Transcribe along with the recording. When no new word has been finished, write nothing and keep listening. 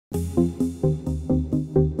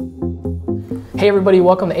Hey everybody,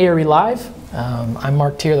 welcome to ARE Live. I'm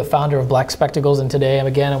Mark Tier, the founder of Black Spectacles, and today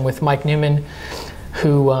I'm with Mike Newman,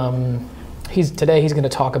 who today he's going to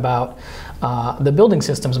talk about the building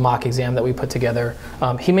systems mock exam that we put together.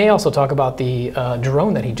 He may also talk about the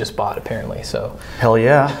drone that he just bought, apparently. So hell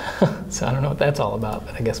yeah. So I don't know what that's all about,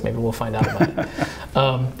 but I guess maybe we'll find out about it.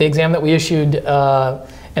 The exam that we issued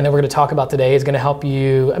and that we're going to talk about today is going to help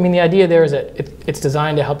you. I mean, the idea there is that it's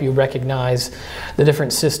designed to help you recognize the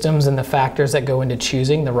different systems and the factors that go into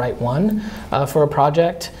choosing the right one for a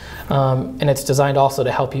project. And it's designed also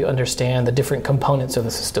to help you understand the different components of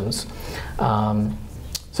the systems.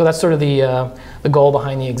 So that's sort of the goal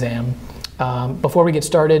behind the exam. Before we get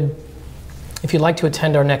started, if you'd like to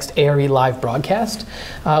attend our next ARE Live broadcast,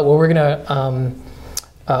 well, we're going to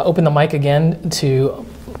open the mic again to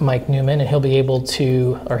Mike Newman, and he'll be able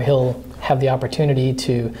to, or he'll have the opportunity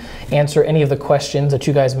to answer any of the questions that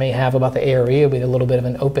you guys may have about the ARE. It'll be a little bit of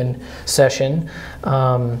an open session.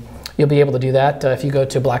 You'll be able to do that if you go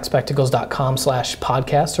to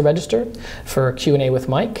blackspectacles.com/podcast to register for Q&A with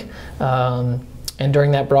Mike. And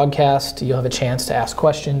during that broadcast, you'll have a chance to ask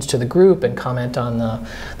questions to the group and comment on the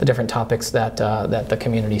different topics that the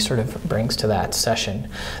community sort of brings to that session.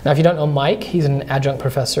 Now, if you don't know Mike, he's an adjunct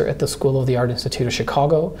professor at the School of the Art Institute of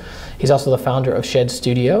Chicago. He's also the founder of Shed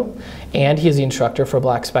Studio, and he is the instructor for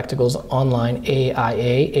Black Spectacles' online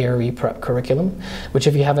AIA ARE Prep curriculum, which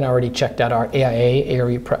if you haven't already checked out our AIA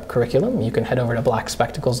ARE Prep curriculum, you can head over to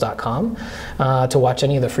blackspectacles.com to watch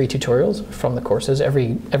any of the free tutorials from the courses.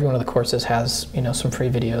 Every one of the courses has, some free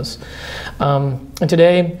videos. And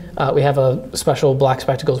today we have a special Black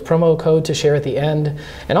Spectacles promo code to share at the end.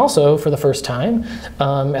 And also, for the first time,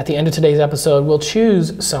 at the end of today's episode, we'll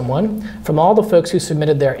choose someone from all the folks who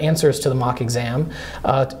submitted their answers to the mock exam.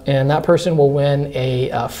 And that person will win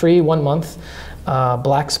a free 1-month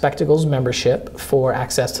Black Spectacles membership for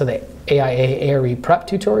access to the AIA ARE Prep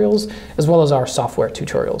tutorials, as well as our software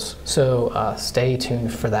tutorials. So stay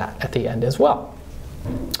tuned for that at the end as well.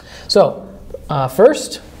 So,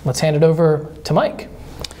 first, let's hand it over to Mike.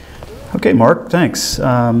 Okay, Mark, thanks.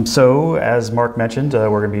 So, as Mark mentioned,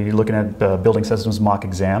 we're going to be looking at Building Systems mock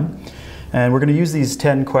exam. And we're going to use these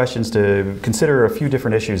 10 questions to consider a few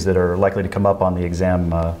different issues that are likely to come up on the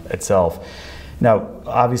exam itself. Now,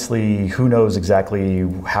 obviously, who knows exactly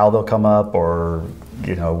how they'll come up or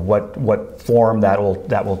what form that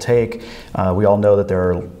will take. We all know that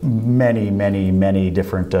there are many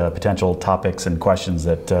different potential topics and questions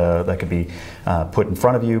that could be put in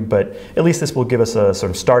front of you, but at least this will give us a sort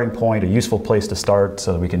of starting point, a useful place to start,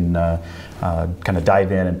 so that we can kind of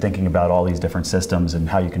dive in and thinking about all these different systems and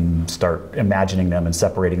how you can start imagining them and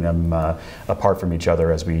separating them apart from each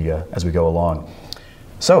other as we go along.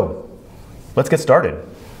 So let's get started.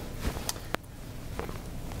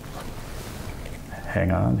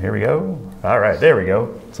 Hang on, here we go. All right, there we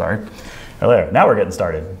go. Sorry. There, now we're getting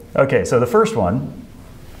started. Okay, so the first one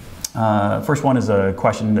is a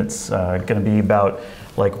question that's going to be about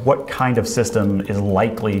what kind of system is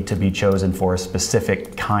likely to be chosen for a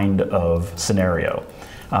specific kind of scenario.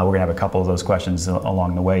 We're going to have a couple of those questions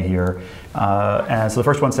along the way here. And so the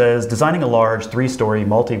first one says, designing a large 3-story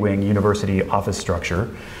multi-wing university office structure,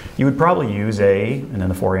 you would probably use and then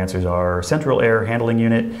the 4 answers are central air handling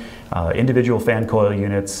unit, individual fan coil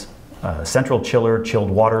units, central chiller, chilled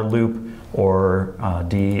water loop, or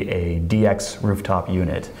D, a DX rooftop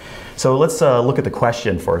unit. So let's look at the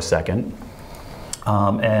question for a second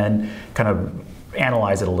and kind of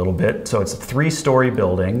analyze it a little bit. So it's a 3-story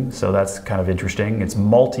building, so that's kind of interesting. It's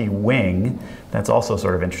multi-wing, that's also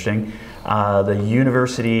sort of interesting. The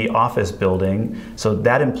university office building, so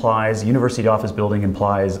that implies, university office building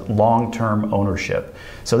implies long-term ownership.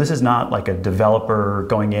 So this is not like a developer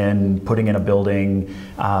going in, putting in a building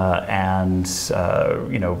and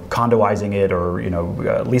condoizing it or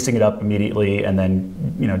leasing it up immediately and then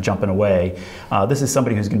jumping away. This is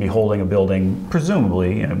somebody who's going to be holding a building,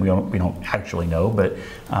 presumably, and we don't actually know, but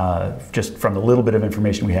just from the little bit of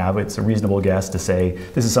information we have, it's a reasonable guess to say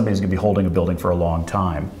this is somebody who's going to be holding a building for a long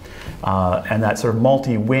time. And that sort of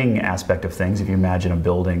multi-wing aspect of things, if you imagine a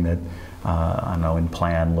building that, I don't know, in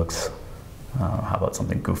plan looks, how about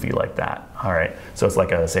something goofy like that? All right, so it's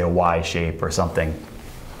like say a Y shape or something.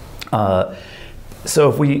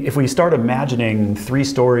 So if we start imagining 3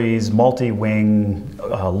 stories, multi-wing,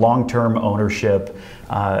 long-term ownership,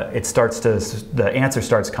 the answer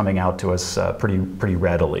starts coming out to us pretty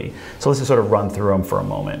readily. So let's just sort of run through them for a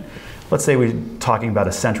moment. Let's say we're talking about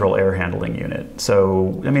a central air handling unit.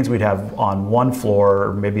 So that means we'd have on one floor,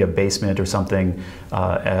 or maybe a basement or something,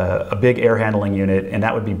 a big air handling unit, and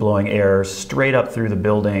that would be blowing air straight up through the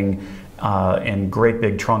building in great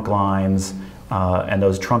big trunk lines and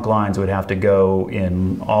those trunk lines would have to go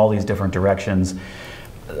in all these different directions.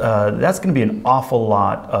 That's going to be an awful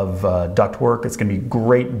lot of ductwork. It's going to be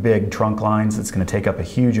great big trunk lines. It's going to take up a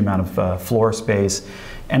huge amount of floor space,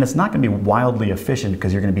 and it's not going to be wildly efficient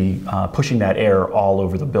because you're going to be pushing that air all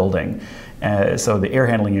over the building. So the air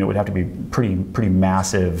handling unit would have to be pretty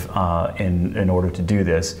massive in order to do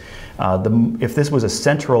this. If this was a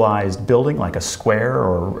centralized building, like a square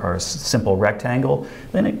or a simple rectangle,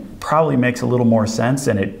 then it probably makes a little more sense,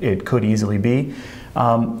 and it could easily be.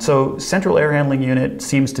 So central air handling unit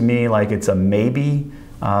seems to me like it's a maybe,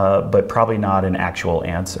 but probably not an actual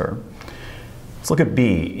answer. Let's look at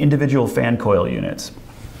B, individual fan coil units.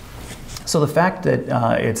 So the fact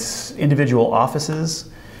that it's individual offices,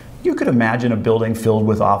 you could imagine a building filled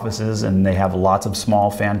with offices and they have lots of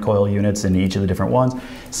small fan coil units in each of the different ones.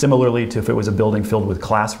 Similarly to if it was a building filled with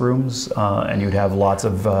classrooms and you'd have lots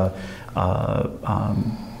of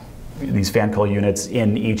these fan coil units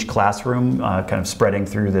in each classroom, kind of spreading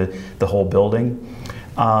through the whole building.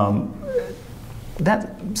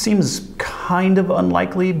 That seems kind of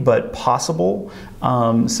unlikely, but possible.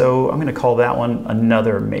 So I'm going to call that one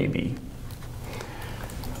another maybe.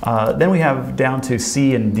 Then we have down to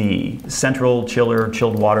C and D, central chiller,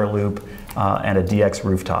 chilled water loop, and a DX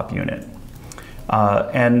rooftop unit.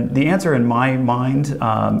 And the answer in my mind,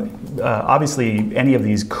 obviously any of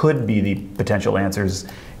these could be the potential answers.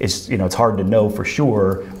 It's hard to know for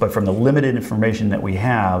sure, but from the limited information that we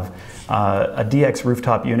have, a DX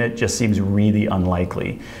rooftop unit just seems really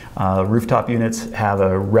unlikely. Rooftop units have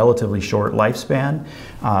a relatively short lifespan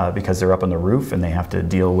because they're up on the roof and they have to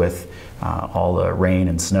deal with all the rain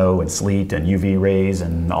and snow and sleet and UV rays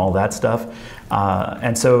and all that stuff.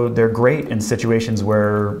 And so they're great in situations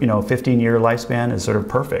where, 15-year lifespan is sort of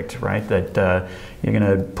perfect, right? That you're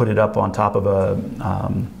going to put it up on top of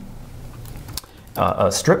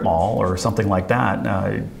a strip mall or something like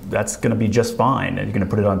that. That's going to be just fine. And you're going to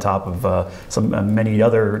put it on top of many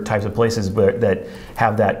other types of places that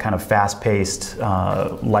have that kind of fast-paced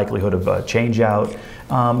likelihood of change out.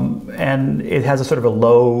 And it has a sort of a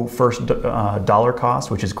low first dollar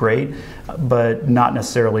cost, which is great, but not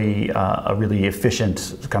necessarily a really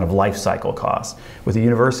efficient kind of life cycle cost. With a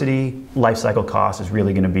university, life cycle cost is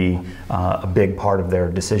really going to be a big part of their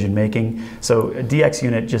decision making. So a DX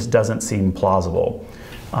unit just doesn't seem plausible.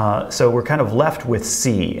 So we're kind of left with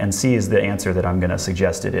C, and C is the answer that I'm going to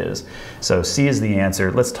suggest it is. So C is the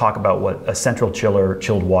answer. Let's talk about what a central chiller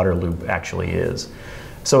chilled water loop actually is.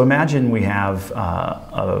 So imagine we have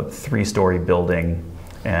a 3-story building,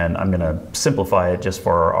 and I'm going to simplify it just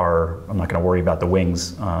for I'm not going to worry about the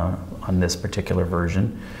wings on this particular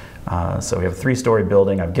version. So we have a 3-story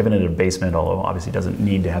building. I've given it a basement, although obviously it doesn't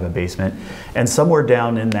need to have a basement. And somewhere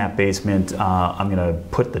down in that basement, I'm going to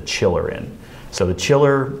put the chiller in. So the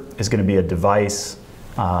chiller is going to be a device.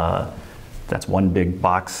 That's one big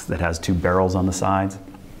box that has 2 barrels on the sides.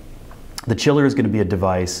 The chiller is going to be a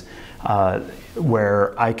device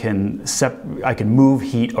where I can move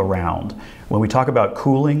heat around. When we talk about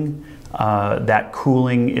cooling, that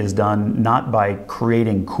cooling is done not by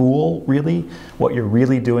creating cool, really. What you're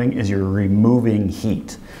really doing is you're removing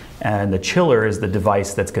heat. And the chiller is the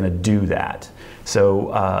device that's going to do that.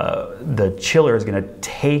 So the chiller is going to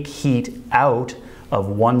take heat out of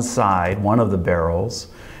one side, one of the barrels,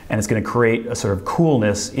 and it's going to create a sort of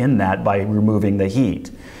coolness in that by removing the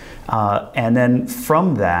heat. And then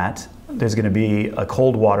from that, there's going to be a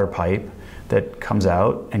cold water pipe that comes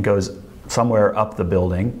out and goes somewhere up the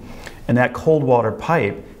building. And that cold water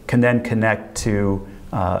pipe can then connect to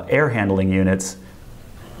air handling units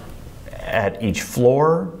at each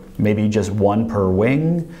floor, maybe just one per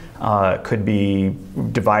wing. Could be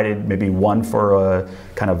divided, maybe one for a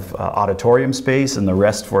kind of auditorium space and the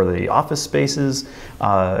rest for the office spaces.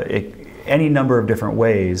 Any number of different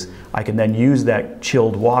ways. I can then use that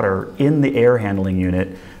chilled water in the air handling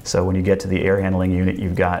unit. So when you get to the air handling unit,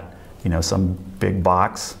 you've got some big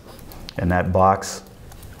box, and that box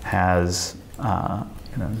has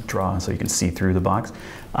draw so you can see through the box,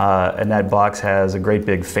 and that box has a great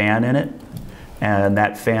big fan in it, and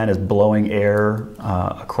that fan is blowing air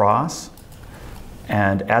across,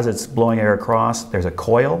 and as it's blowing air across, there's a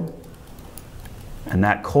coil. And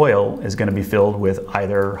that coil is going to be filled with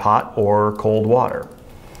either hot or cold water.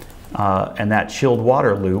 And that chilled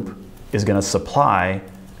water loop is going to supply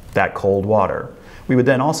that cold water. We would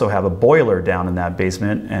then also have a boiler down in that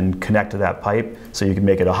basement and connect to that pipe, so you can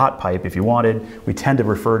make it a hot pipe if you wanted. We tend to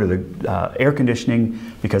refer to the air conditioning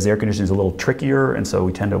because the air conditioning is a little trickier, and so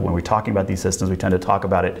we tend to, when we're talking about these systems, we tend to talk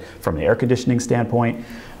about it from the air conditioning standpoint.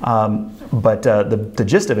 But the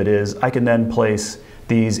gist of it is I can then place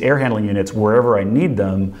these air handling units wherever I need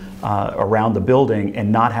them around the building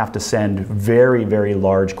and not have to send very, very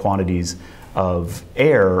large quantities of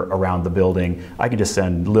air around the building. I can just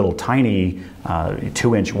send little tiny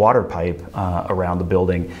 2-inch water pipe around the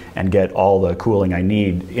building and get all the cooling I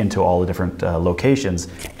need into all the different locations,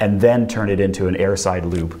 and then turn it into an air side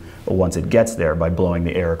loop once it gets there by blowing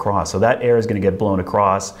the air across. So that air is going to get blown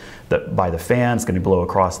across by the fan. It's going to blow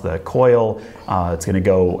across the coil. It's going to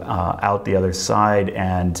go out the other side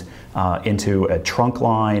and into a trunk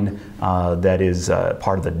line that is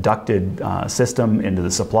part of the ducted system into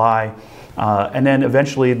the supply. And then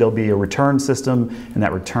eventually there'll be a return system, and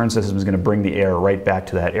that return system is going to bring the air right back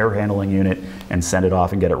to that air handling unit and send it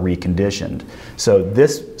off and get it reconditioned. So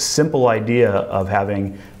this simple idea of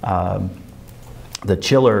having the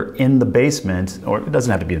chiller in the basement, or it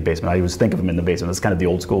doesn't have to be in the basement, I always think of them in the basement, that's kind of the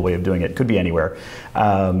old school way of doing it, could be anywhere.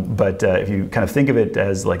 But if you kind of think of it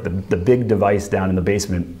as like the big device down in the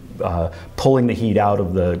basement, pulling the heat out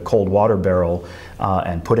of the cold water barrel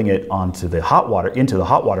and putting it into the hot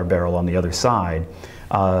water barrel on the other side.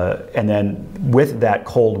 And then with that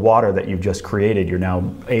cold water that you've just created, you're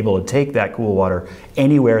now able to take that cool water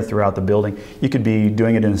anywhere throughout the building. You could be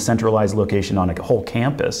doing it in a centralized location on a whole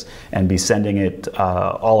campus and be sending it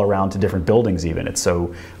all around to different buildings even. It's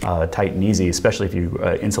so tight and easy, especially if you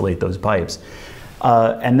insulate those pipes.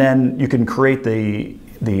 And then you can create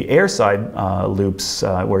the air side loops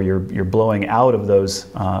where you're blowing out of those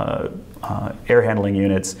air handling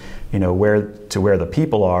units, where the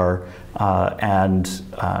people are, and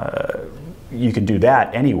you can do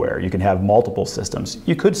that anywhere. You can have multiple systems.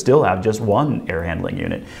 You could still have just one air handling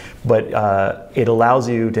unit, but it allows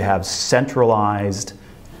you to have centralized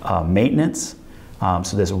maintenance.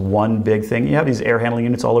 So there's one big thing. You have these air handling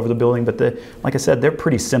units all over the building, but like I said, they're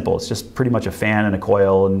pretty simple. It's just pretty much a fan and a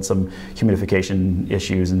coil and some humidification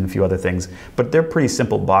issues and a few other things. But they're pretty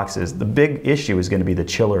simple boxes. The big issue is going to be the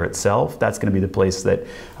chiller itself. That's going to be the place that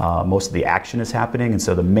most of the action is happening. And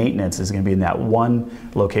so the maintenance is going to be in that one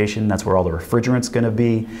location. That's where all the refrigerant's going to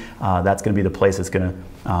be. That's going to be the place that's going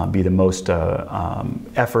to be the most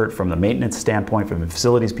effort from the maintenance standpoint, from the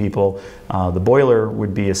facilities people. The boiler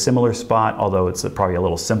would be a similar spot, although it's probably a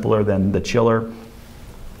little simpler than the chiller.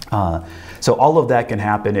 So all of that can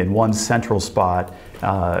happen in one central spot,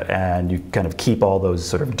 and you kind of keep all those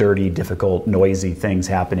sort of dirty, difficult, noisy things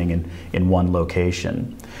happening in one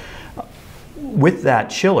location. With that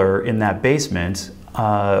chiller in that basement,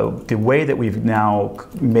 the way that we've now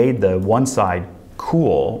made the one side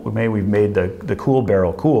cool, we've made the cool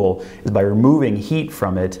barrel cool, is by removing heat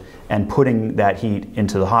from it and putting that heat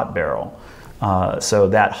into the hot barrel. So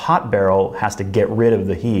that hot barrel has to get rid of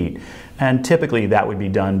the heat, and typically that would be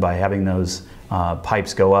done by having those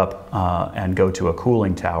pipes go up and go to a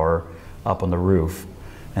cooling tower up on the roof,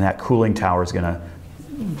 and that cooling tower is going to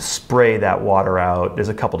spray that water out. There's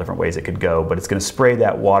a couple different ways it could go, but it's going to spray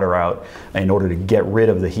that water out in order to get rid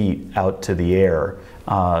of the heat out to the air.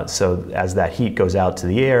 So as that heat goes out to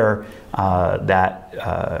the air,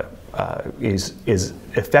 that is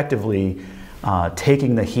effectively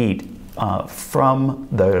taking the heat from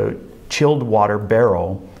the chilled water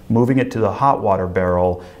barrel, moving it to the hot water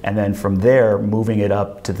barrel, and then from there moving it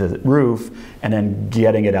up to the roof and then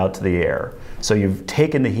getting it out to the air. So you've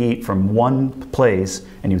taken the heat from one place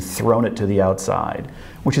and you've thrown it to the outside,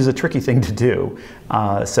 which is a tricky thing to do.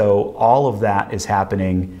 So all of that is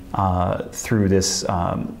happening through this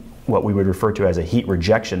what we would refer to as a heat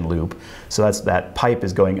rejection loop. So that pipe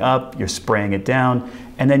is going up, you're spraying it down,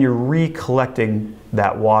 and then you're recollecting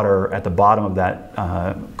that water at the bottom of that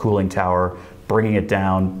cooling tower, bringing it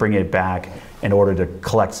down, bringing it back in order to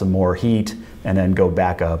collect some more heat and then go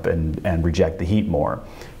back up and reject the heat more.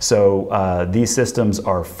 So these systems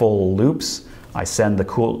are full loops. I send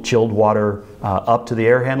the chilled water up to the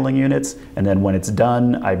air handling units, and then when it's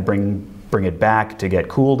done, I bring it back to get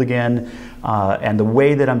cooled again. And the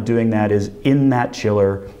way that I'm doing that is in that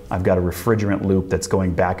chiller, I've got a refrigerant loop that's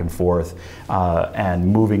going back and forth and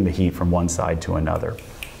moving the heat from one side to another.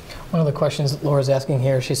 One of the questions Laura's asking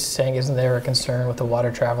here, she's saying, isn't there a concern with the water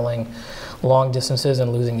traveling long distances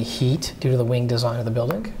and losing heat due to the wing design of the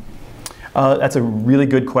building? That's a really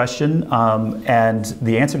good question, and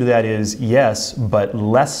the answer to that is yes, but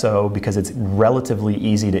less so because it's relatively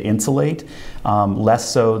easy to insulate, less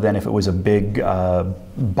so than if it was a big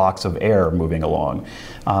box of air moving along.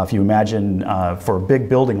 If you imagine for a big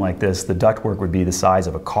building like this, the ductwork would be the size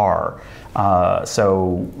of a car.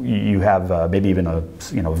 So you have maybe even a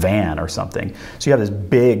van or something. So you have this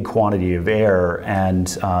big quantity of air, and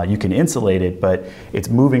you can insulate it, but it's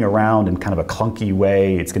moving around in kind of a clunky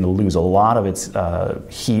way. It's going to lose a lot of its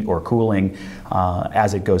heat or cooling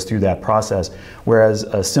as it goes through that process. Whereas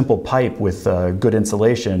a simple pipe with good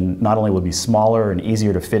insulation not only will be smaller and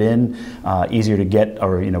easier to fit in, easier to get,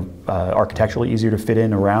 or architecturally easier to fit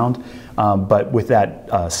in around, but with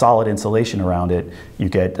that solid insulation around it, you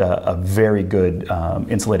get a very good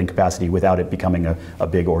insulating capacity without it becoming a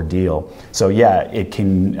big ordeal. So yeah, it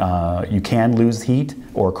can you can lose heat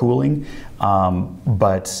or cooling,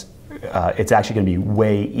 but it's actually going to be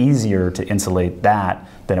way easier to insulate that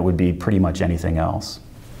than it would be pretty much anything else.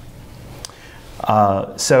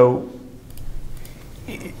 So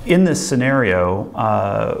in this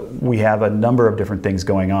scenario, we have a number of different things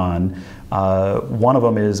going on. One of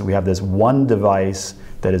them is we have this one device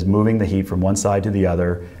that is moving the heat from one side to the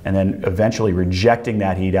other and then eventually rejecting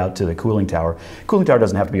that heat out to the cooling tower. Cooling tower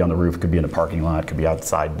doesn't have to be on the roof, it could be in a parking lot, it could be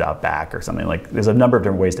outside, out back or something. Like, there's a number of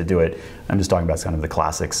different ways to do it. I'm just talking about kind of the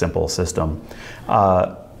classic simple system.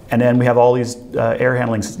 And then we have all these air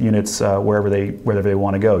handling units wherever they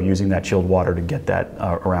want to go, using that chilled water to get that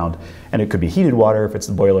around. And it could be heated water if it's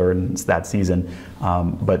the boiler and it's that season.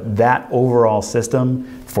 But that overall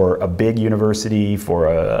system for a big university, for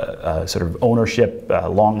a sort of ownership,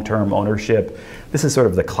 long-term ownership, this is sort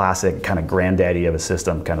of the classic kind of granddaddy of a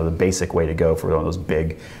system, kind of the basic way to go for one of those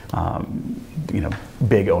big,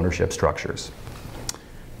 big ownership structures.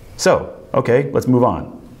 So, okay, let's move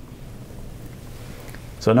on.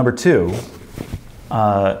 So number two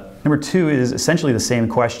is essentially the same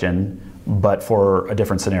question, but for a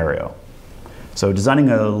different scenario. So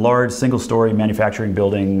designing a large single-story manufacturing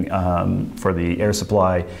building for the air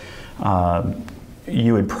supply,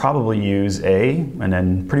 you would probably use and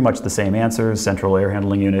then pretty much the same answers: central air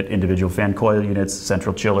handling unit, individual fan coil units,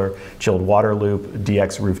 central chiller, chilled water loop,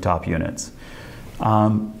 DX rooftop units.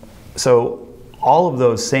 So all of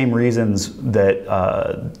those same reasons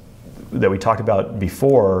that we talked about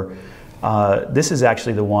before, this is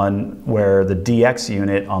actually the one where the DX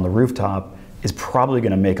unit on the rooftop is probably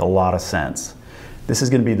going to make a lot of sense. This is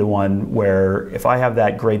going to be the one where if I have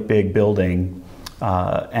that great big building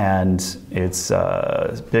and it's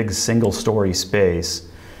a big single-story space,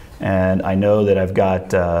 and I know that I've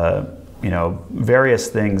got various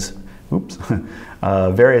things.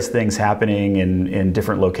 Various things happening in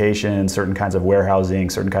different locations, certain kinds of warehousing,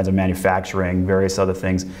 certain kinds of manufacturing, various other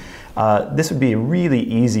things. This would be a really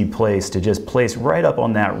easy place to just place right up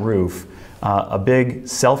on that roof a big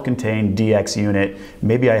self-contained DX unit.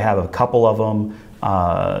 Maybe I have a couple of them,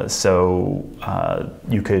 so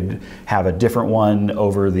you could have a different one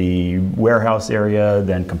over the warehouse area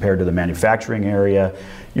than compared to the manufacturing area.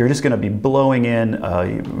 You're just going to be blowing in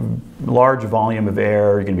a large volume of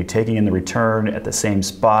air. You're going to be taking in the return at the same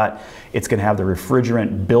spot. It's going to have the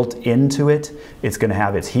refrigerant built into it. It's going to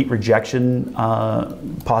have its heat rejection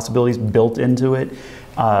possibilities built into it.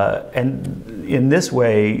 And in this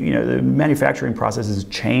way, the manufacturing processes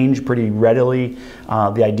change pretty readily.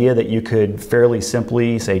 The idea that you could fairly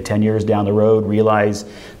simply, say 10 years down the road, realize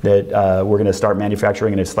that we're going to start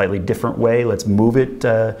manufacturing in a slightly different way. Let's move it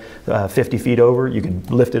 50 feet over. You can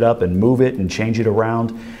lift it up and move it and change it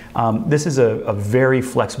around. This is a very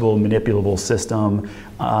flexible, manipulable system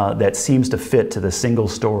that seems to fit to the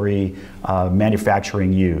single-story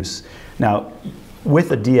manufacturing use. Now,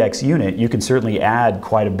 with a DX unit, you can certainly add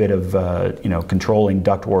quite a bit of controlling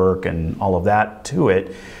ductwork and all of that to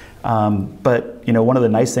it. But one of the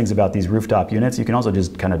nice things about these rooftop units, you can also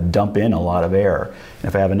just kind of dump in a lot of air. And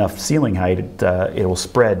if I have enough ceiling height, it will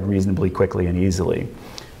spread reasonably quickly and easily.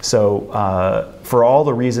 So for all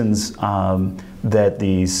the reasons that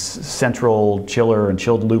the central chiller and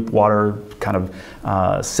chilled loop water kind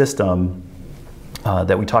of system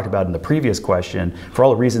that we talked about in the previous question, for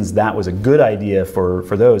all the reasons that was a good idea for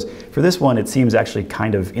those. For this one, it seems actually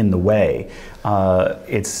kind of in the way.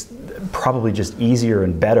 It's probably just easier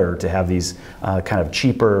and better to have these kind of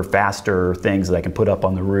cheaper, faster things that I can put up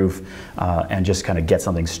on the roof and just kind of get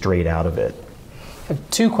something straight out of it. I have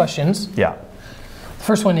two questions. Yeah. The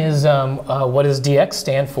first one is, what does DX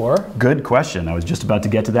stand for? Good question. I was just about to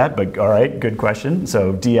get to that, but all right, good question.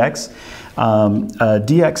 So DX,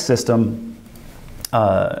 DX system.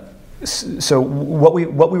 So what we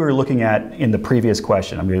were looking at in the previous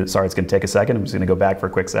question, sorry, it's going to take a second. I'm just going to go back for a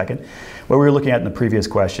quick second. What we were looking at in the previous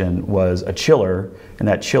question was a chiller, and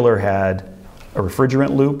that chiller had a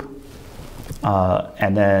refrigerant loop,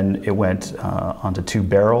 and then it went onto two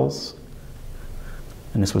barrels,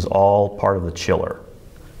 and this was all part of the chiller.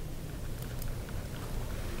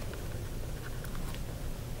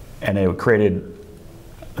 And it created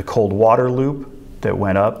a cold water loop that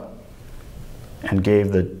went up and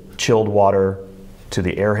gave the chilled water to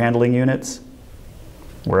the air handling units,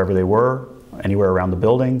 wherever they were, anywhere around the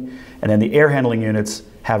building. And then the air handling units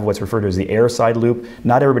have what's referred to as the air side loop.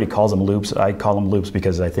 Not everybody calls them loops. I call them loops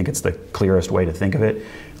because I think it's the clearest way to think of it.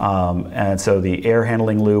 And so the air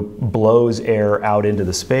handling loop blows air out into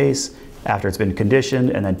the space after it's been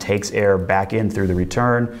conditioned and then takes air back in through the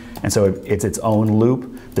return. And so it's its own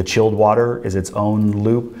loop. The chilled water is its own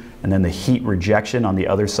loop. And then the heat rejection on the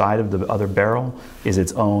other side of the other barrel is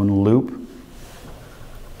its own loop.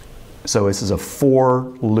 So this is a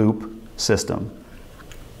 4-loop system.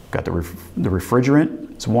 Got the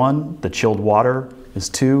refrigerant is 1, the chilled water is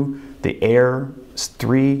 2, the air is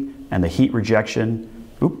 3, and the heat rejection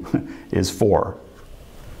is 4.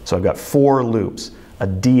 So I've got 4 loops. A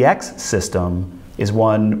DX system is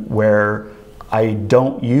one where I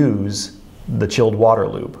don't use the chilled water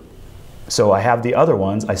loop. So I have the other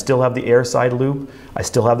ones. I still have the air side loop. I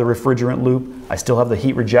still have the refrigerant loop. I still have the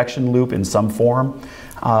heat rejection loop in some form.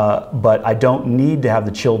 But I don't need to have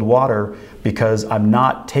the chilled water because I'm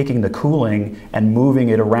not taking the cooling and moving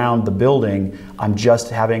it around the building. I'm just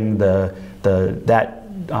having that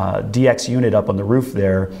DX unit up on the roof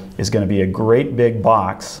there is going to be a great big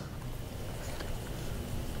box.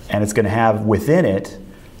 And it's going to have within it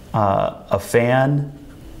a fan,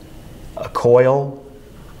 a coil.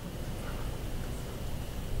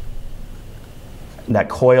 That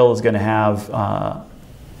coil is going to have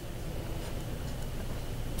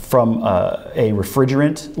from a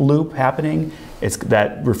refrigerant loop happening.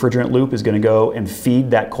 That refrigerant loop is going to go and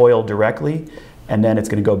feed that coil directly, and then it's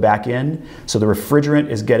going to go back in. So the refrigerant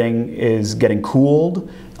is getting cooled,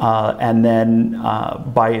 and then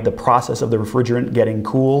by the process of the refrigerant getting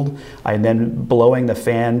cooled, I'm then blowing the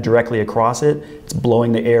fan directly across it. It's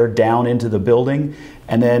blowing the air down into the building,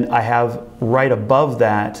 and then I have right above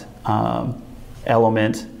that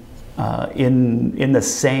element in the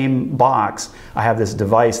same box, I have this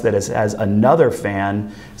device that has another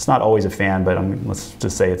fan. It's not always a fan, but let's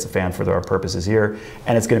just say it's a fan for our purposes here.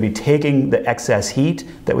 And it's going to be taking the excess heat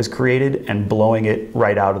that was created and blowing it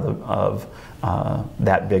right out of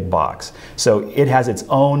that big box. So it has its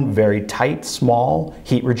own very tight, small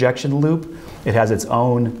heat rejection loop. It has its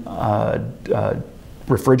own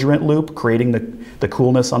refrigerant loop, creating the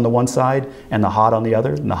coolness on the one side and the hot on the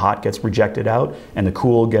other, and the hot gets rejected out and the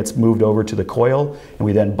cool gets moved over to the coil, and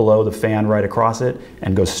we then blow the fan right across it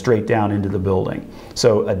and goes straight down into the building.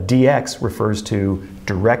 So a DX refers to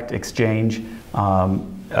direct exchange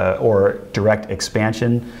or direct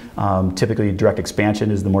expansion. Typically direct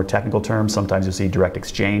expansion is the more technical term. Sometimes you'll see direct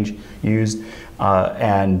exchange used,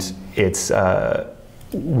 and it's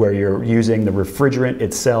where you're using the refrigerant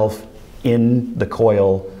itself in the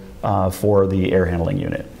coil for the air handling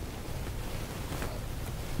unit.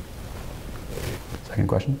 Second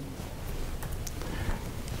question.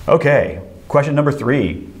 Okay, question number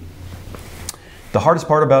 3. The hardest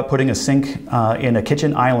part about putting a sink in a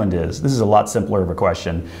kitchen island is, this is a lot simpler of a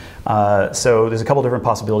question. So there's a couple different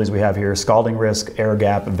possibilities we have here: scalding risk, air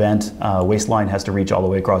gap, vent, waistline has to reach all the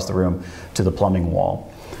way across the room to the plumbing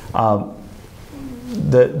wall.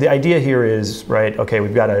 The idea here is, right, okay,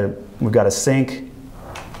 we've got a sink.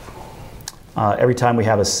 Every time we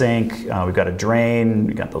have a sink, we've got a drain,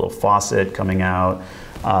 we've got the little faucet coming out.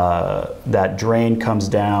 That drain comes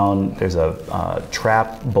down, there's a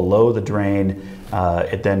trap below the drain.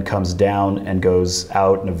 It then comes down and goes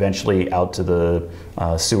out and eventually out to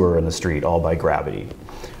the sewer in the street, all by gravity.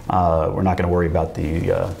 We're not going to worry about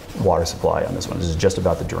the water supply on this one. This is just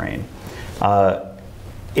about the drain.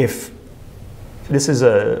 If this is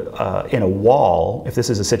in a wall, if this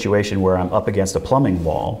is a situation where I'm up against a plumbing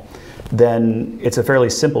wall, then it's a fairly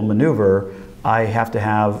simple maneuver. I have to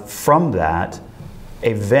have from that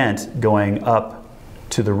a vent going up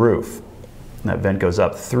to the roof. And that vent goes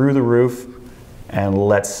up through the roof and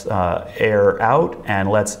lets air out and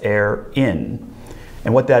lets air in.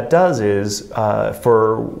 And what that does is,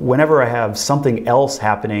 for whenever I have something else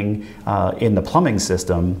happening in the plumbing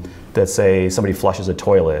system, that say somebody flushes a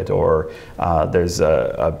toilet, or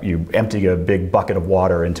you empty a big bucket of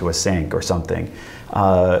water into a sink or something,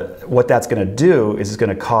 what that's going to do is it's going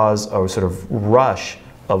to cause a sort of rush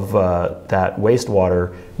of that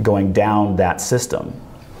wastewater going down that system.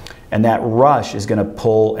 And that rush is going to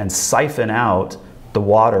pull and siphon out the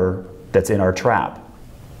water that's in our trap.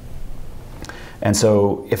 And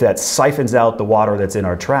so if that siphons out the water that's in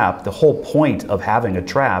our trap, the whole point of having a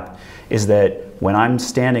trap is that when I'm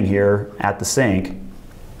standing here at the sink,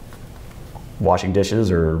 washing dishes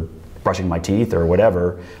or brushing my teeth or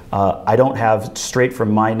whatever, I don't have straight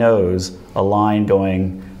from my nose a line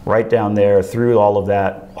going right down there through all of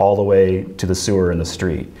that all the way to the sewer in the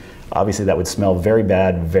street. Obviously that would smell very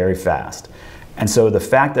bad very fast. And so the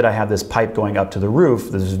fact that I have this pipe going up to the roof,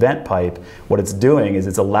 this vent pipe, what it's doing is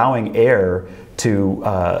it's allowing air to,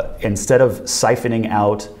 instead of siphoning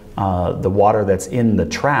out the water that's in the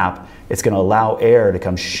trap, it's going to allow air to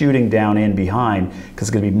come shooting down in behind, because it's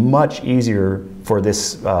going to be much easier for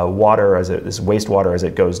this water, this wastewater, as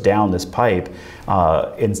it goes down this pipe.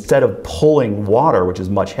 Instead of pulling water, which is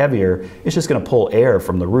much heavier, it's just going to pull air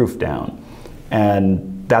from the roof down.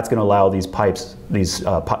 And that's going to allow these pipes, these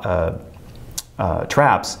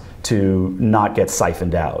traps, to not get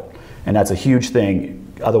siphoned out. And that's a huge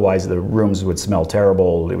thing. Otherwise, the rooms would smell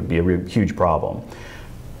terrible. It would be a huge problem.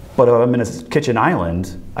 But if I'm in a kitchen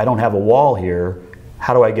island, I don't have a wall here.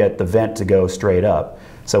 How do I get the vent to go straight up?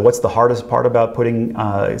 So what's the hardest part about putting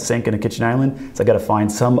a sink in a kitchen island? Is I got to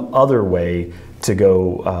find some other way to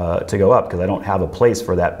go up, because I don't have a place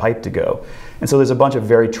for that pipe to go. And so there's a bunch of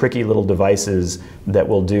very tricky little devices that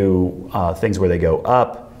will do things where they go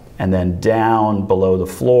up and then down below the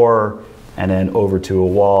floor and then over to a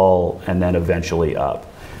wall and then eventually up.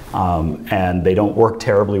 And they don't work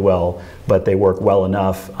terribly well, but they work well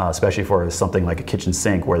enough, especially for something like a kitchen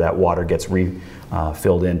sink where that water gets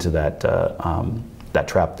refilled into that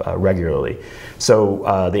trap regularly.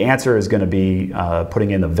 So the answer is going to be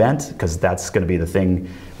putting in the vent, because that's going to be the thing.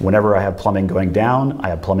 Whenever I have plumbing going down, I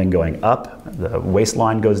have plumbing going up. The waste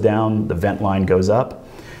line goes down, the vent line goes up.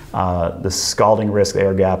 The scalding risk,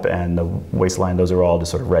 air gap, and the waste line, those are all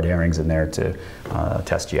just sort of red herrings in there to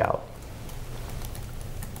test you out.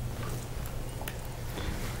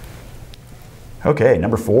 Okay,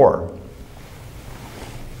 number 4.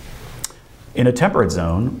 In a temperate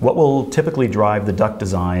zone, what will typically drive the duct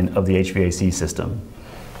design of the HVAC system?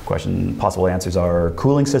 Possible answers are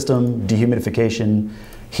cooling system, dehumidification,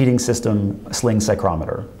 heating system, sling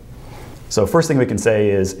psychrometer. So first thing we can say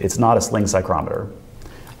is it's not a sling psychrometer.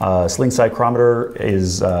 Sling psychrometer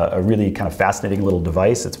is a really kind of fascinating little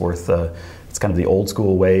device. It's it's kind of the old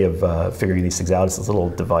school way of figuring these things out. It's this little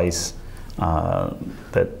device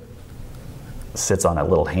that sits on a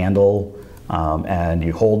little handle, and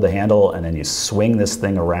you hold the handle and then you swing this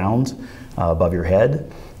thing around above your head.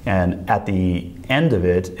 And at the end of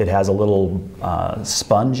it, it has a little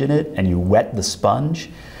sponge in it, and you wet the sponge.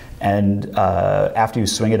 And after you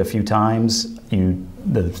swing it a few times,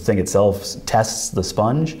 the thing itself tests the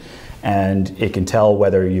sponge, and it can tell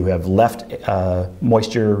whether you have left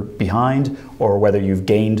moisture behind or whether you've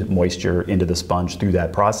gained moisture into the sponge through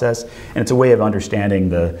that process. And it's a way of understanding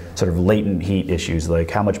the sort of latent heat issues,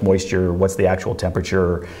 like how much moisture, what's the actual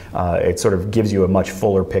temperature. It sort of gives you a much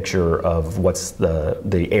fuller picture of what's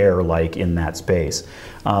the air like in that space.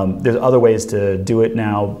 There's other ways to do it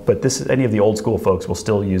now, but any of the old school folks will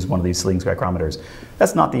still use one of these sling psychrometers.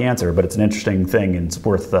 That's not the answer, but it's an interesting thing, and it's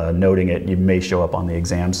worth noting it. You may show up on the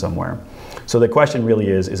exam somewhere. So the question really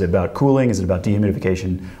is it about cooling, is it about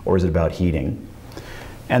dehumidification, or is it about heating?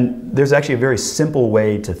 And there's actually a very simple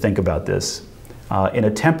way to think about this. In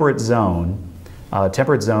a temperate zone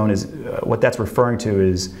is, what that's referring to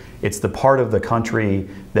is, it's the part of the country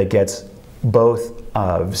that gets both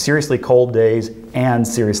seriously cold days and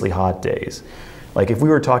seriously hot days. Like if we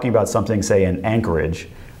were talking about something, say in Anchorage,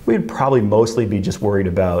 we'd probably mostly be just worried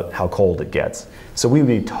about how cold it gets. So we would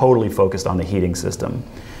be totally focused on the heating system.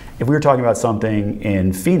 If we were talking about something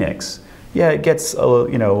in Phoenix, yeah, it gets a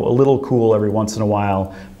little cool every once in a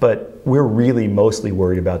while, but we're really mostly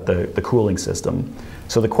worried about the cooling system.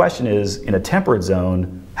 So the question is, in a temperate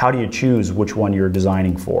zone, how do you choose which one you're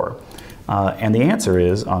designing for? And the answer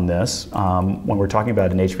is, on this, when we're talking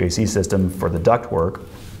about an HVAC system for the ductwork,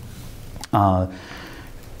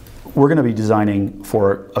 we're going to be designing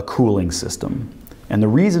for a cooling system. And the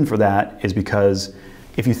reason for that is because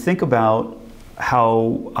if you think about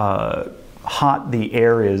how hot the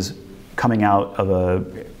air is coming out of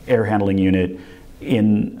an air handling unit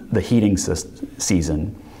in the heating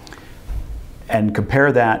season, and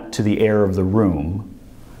compare that to the air of the room,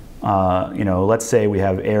 let's say we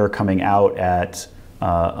have air coming out at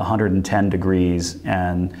 110 degrees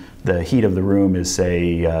and the heat of the room is,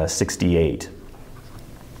 say, 68.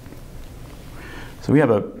 So we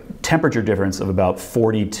have a temperature difference of about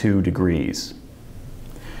 42 degrees.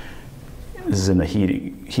 This is in the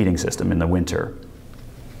heating system in the winter.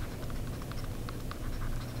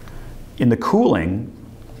 In the cooling,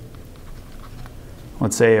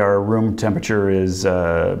 let's say our room temperature is,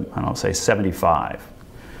 say 75.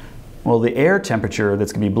 Well, the air temperature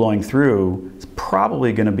that's going to be blowing through is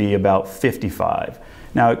probably going to be about 55.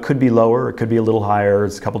 Now, it could be lower, it could be a little higher,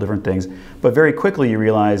 it's a couple different things, but very quickly you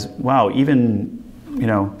realize, wow, even,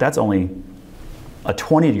 that's only a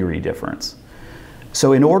 20-degree difference.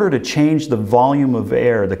 So in order to change the volume of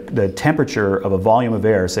air, the temperature of a volume of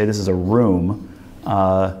air, say this is a room,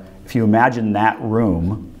 if you imagine that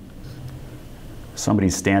room,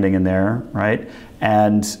 somebody's standing in there, right?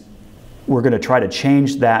 And we're going to try to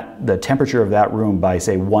change the temperature of that room by,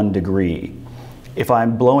 say, 1 degree. If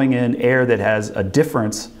I'm blowing in air that has a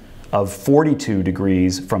difference of 42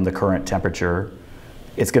 degrees from the current temperature,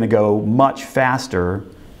 it's going to go much faster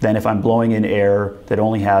than if I'm blowing in air that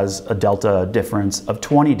only has a delta difference of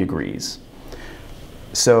 20 degrees.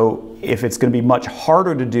 So if it's going to be much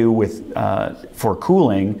harder to do for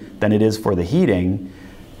cooling than it is for the heating,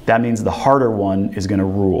 that means the harder one is going to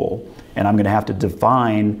rule. And I'm going to have to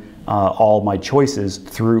define all my choices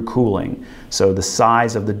through cooling. So the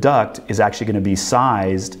size of the duct is actually going to be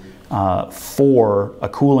sized for a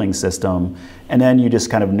cooling system, and then you just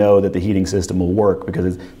kind of know that the heating system will work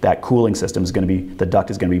because that cooling system is going to be, the duct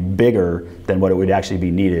is going to be bigger than what it would actually be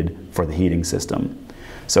needed for the heating system.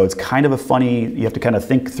 So it's kind of a funny, you have to kind of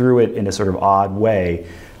think through it in a sort of odd way.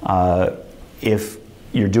 If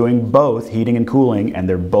you're doing both heating and cooling and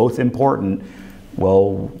they're both important,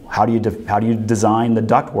 well, how do you design the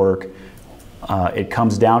ductwork? It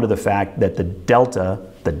comes down to the fact that the delta,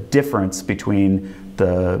 the difference between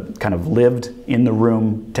the kind of lived in the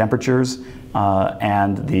room temperatures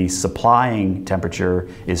and the supplying temperature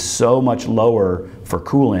is so much lower for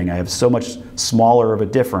cooling. I have so much smaller of a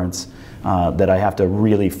difference that I have to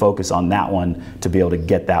really focus on that one to be able to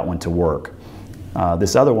get that one to work.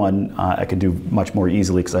 This other one I can do much more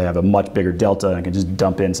easily because I have a much bigger delta and I can just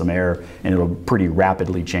dump in some air and it'll pretty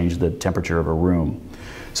rapidly change the temperature of a room.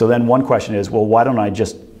 So then one question is, well, why don't I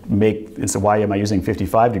just so why am I using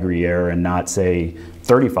 55 degree air and not, say,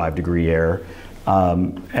 35 degree air?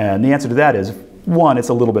 And the answer to that is, one, it's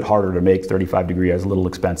a little bit harder to make 35 degree air, it's a little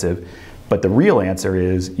expensive. But the real answer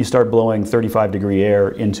is you start blowing 35 degree air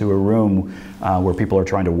into a room where people are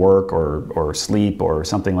trying to work or sleep or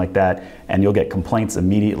something like that, and you'll get complaints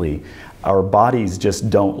immediately. Our bodies just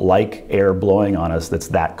don't like air blowing on us that's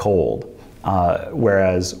that cold.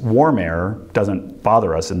 Whereas warm air doesn't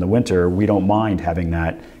bother us in the winter. We don't mind having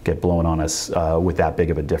that get blown on us with that big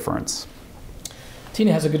of a difference.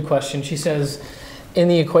 Tina has a good question. She says, in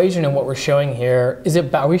the equation and what we're showing here,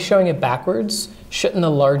 are we showing it backwards? Shouldn't the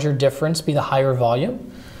larger difference be the higher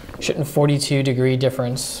volume? Shouldn't 42 degree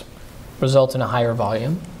difference result in a higher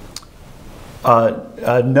volume?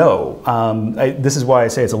 No. This is why I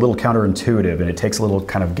say it's a little counterintuitive and it takes a little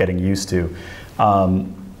kind of getting used to.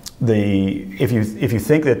 If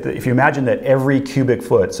you imagine that every cubic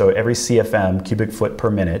foot, so every CFM, cubic foot per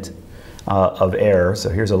minute of air, so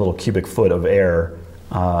here's a little cubic foot of air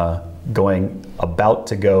about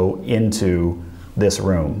to go into this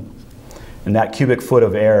room. And that cubic foot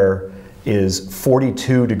of air is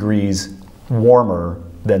 42 degrees warmer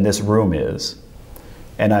than this room is.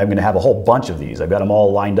 And I'm going to have a whole bunch of these. I've got them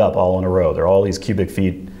all lined up all in a row. There are all these cubic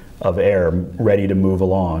feet of air ready to move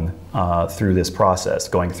along through this process,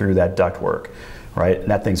 going through that ductwork, right? And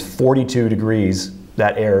that thing's 42 degrees,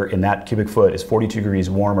 that air in that cubic foot is 42 degrees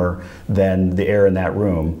warmer than the air in that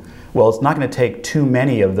room. Well, it's not going to take too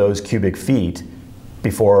many of those cubic feet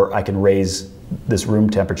before I can raise this room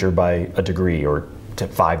temperature by a degree or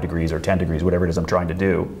 5 degrees or 10 degrees, whatever it is I'm trying to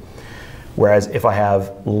do. Whereas if I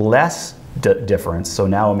have less difference, so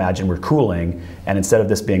now imagine we're cooling, and instead of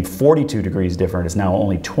this being 42 degrees different, it's now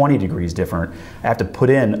only 20 degrees different. I have to put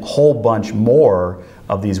in a whole bunch more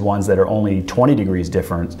of these ones that are only 20 degrees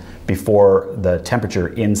different before the temperature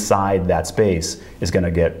inside that space is going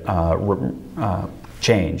to get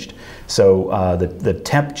changed. So the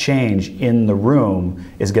temp change in the room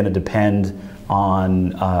is going to depend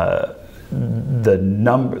on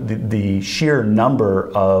the sheer number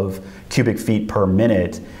of cubic feet per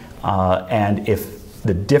minute, and if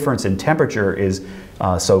the difference in temperature is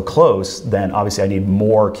so close, then obviously I need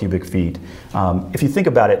more cubic feet. If you think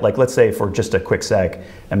about it, like let's say for just a quick sec,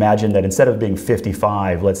 imagine that instead of being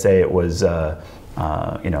 55, let's say it was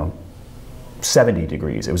 70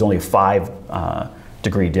 degrees. It was only a 5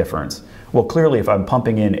 degree difference. Well, clearly if I'm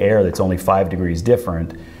pumping in air that's only 5 degrees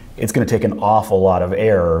different, it's going to take an awful lot of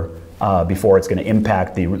air before it's going to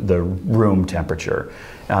impact the room temperature.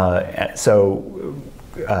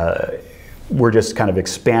 We're just kind of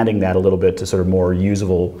expanding that a little bit to sort of more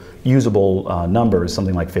usable numbers,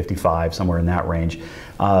 something like 55, somewhere in that range.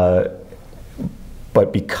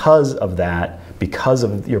 But because of that, because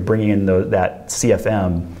of you're bringing in that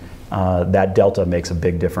CFM, that delta makes a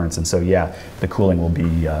big difference. And so yeah, the cooling will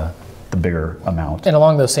be the bigger amount. And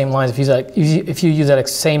along those same lines, if you use that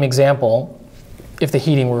same example, if the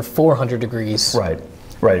heating were 400 degrees. Right.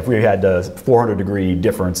 If we had a 400 degree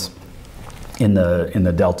difference in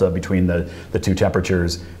the delta between the two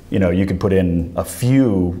temperatures, you could put in a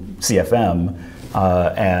few CFM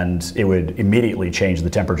and it would immediately change the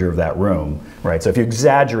temperature of that room, right? So if you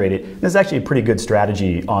exaggerate it, this is actually a pretty good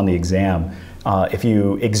strategy on the exam. If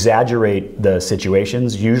you exaggerate the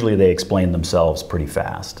situations, usually they explain themselves pretty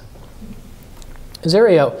fast. Is there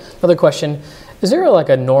another question? Is there like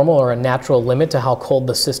a normal or a natural limit to how cold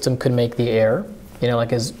the system could make the air?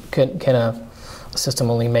 Like can a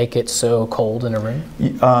system only make it so cold in a room?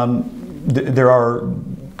 There are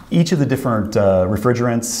each of the different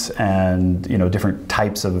refrigerants and different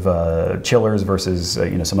types of chillers versus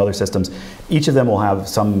some other systems. Each of them will have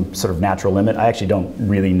some sort of natural limit. I actually don't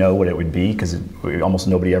really know what it would be because almost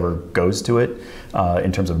nobody ever goes to it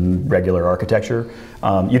in terms of regular architecture.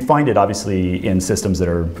 You'd find it obviously in systems that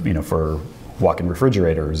are for walk-in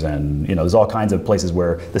refrigerators, and there's all kinds of places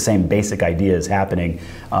where the same basic idea is happening,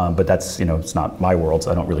 but that's it's not my world,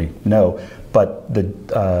 so I don't really know. But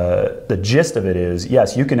the gist of it is,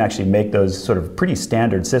 yes, you can actually make those sort of pretty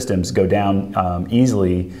standard systems go down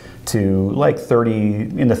easily to like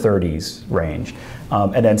 30, in the 30s range,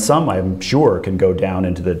 and then some I'm sure can go down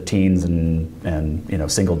into the teens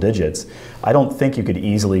and single digits. I don't think you could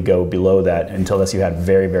easily go below that unless you had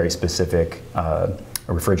very, very specific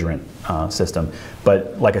refrigerant system.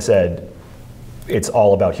 But like I said, it's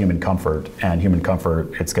all about human comfort, and human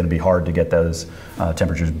comfort, it's going to be hard to get those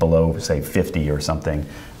temperatures below, say, 50 or something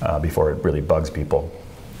before it really bugs people.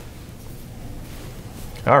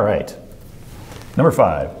 All right, number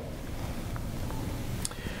 5.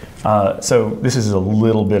 So this is a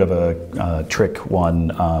little bit of a trick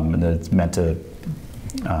one, and it's meant to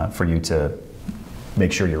for you to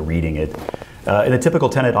make sure you're reading it. In a typical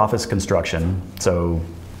tenant office construction, so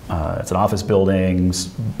it's an office building,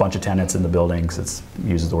 bunch of tenants in the building, so it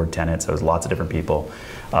uses the word tenant, so there's lots of different people.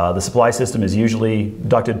 The supply system is usually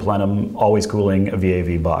ducted plenum, always cooling, a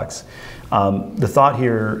VAV box. The thought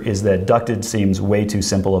here is that ducted seems way too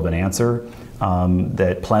simple of an answer,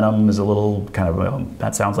 that plenum is a little kind of,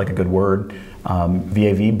 that sounds like a good word.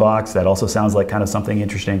 VAV box, that also sounds like kind of something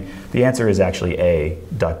interesting. The answer is actually A,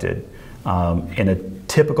 ducted. In a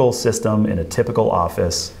typical system, in a typical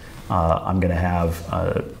office, I'm going to have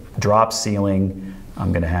a drop ceiling.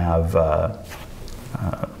 I'm going to have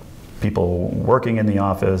people working in the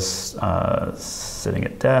office, sitting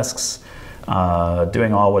at desks,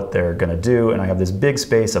 doing all what they're going to do. And I have this big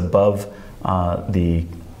space above the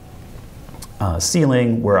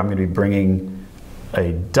ceiling where I'm going to be bringing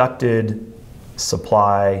a ducted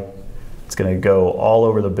supply. It's going to go all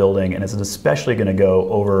over the building, and it's especially going to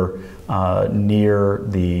go over near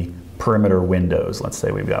the perimeter windows. Let's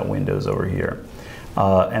say we've got windows over here.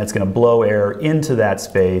 And it's going to blow air into that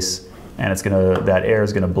space, and that air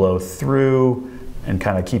is going to blow through and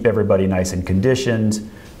kind of keep everybody nice and conditioned.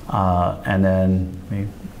 And then let me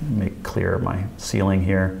make clear my ceiling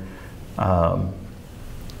here. And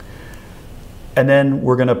then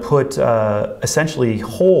we're going to put essentially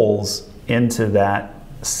holes into that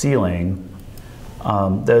ceiling.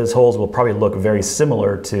 Those holes will probably look very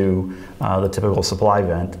similar to the typical supply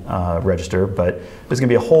vent register, but there's going to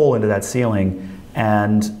be a hole into that ceiling,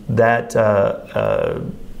 and that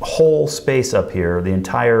whole space up here, the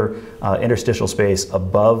entire interstitial space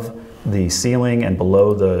above the ceiling and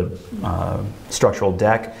below the structural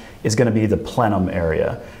deck, is going to be the plenum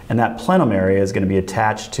area. And that plenum area is going to be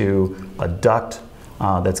attached to a duct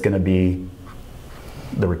that's going to be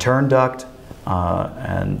the return duct,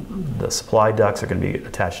 and the supply ducts are going to be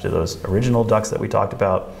attached to those original ducts that we talked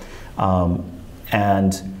about.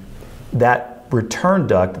 And that return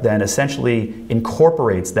duct then essentially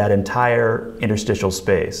incorporates that entire interstitial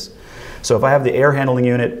space. So if I have the air handling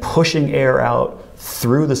unit pushing air out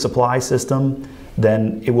through the supply system,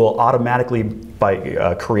 then it will automatically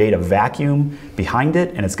create a vacuum behind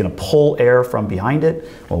it, and it's going to pull air from behind it.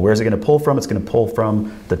 Well, where's it going to pull from? It's going to pull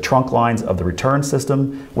from the trunk lines of the return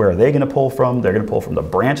system. Where are they going to pull from? They're going to pull from the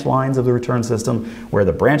branch lines of the return system. Where are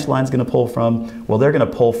the branch lines going to pull from? Well, they're going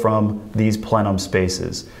to pull from these plenum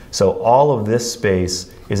spaces. So all of this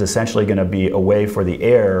space is essentially going to be a way for the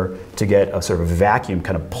air to get a sort of vacuum,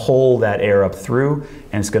 kind of pull that air up through,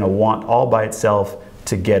 and it's going to want all by itself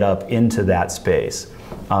to get up into that space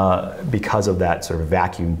because of that sort of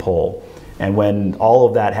vacuum pull. And when all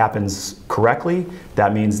of that happens correctly,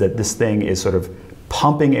 that means that this thing is sort of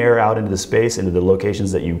pumping air out into the space, into the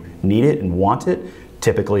locations that you need it and want it,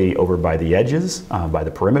 typically over by the edges, by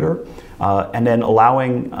the perimeter, and then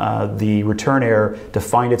allowing the return air to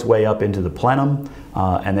find its way up into the plenum,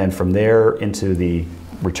 and then from there into the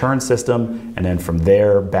return system, and then from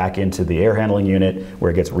there back into the air handling unit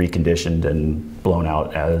where it gets reconditioned and blown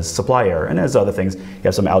out as supply air. And as other things, you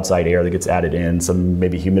have some outside air that gets added in, some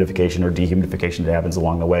maybe humidification or dehumidification that happens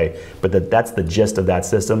along the way. But that's the gist of that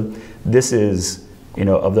system. This is, you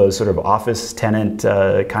know, of those sort of office tenant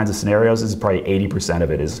kinds of scenarios, this is probably 80%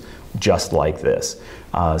 of it is just like this.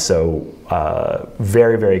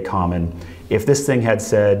 Very, very common. If this thing had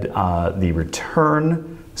said the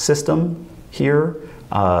return system here,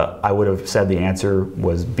 I would have said the answer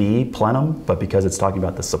was B, plenum, but because it's talking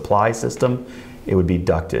about the supply system, it would be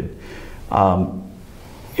ducted.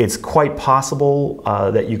 It's quite possible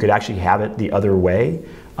that you could actually have it the other way.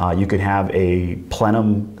 You could have a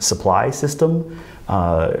plenum supply system.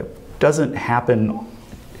 Doesn't happen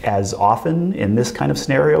as often in this kind of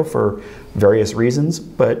scenario for various reasons,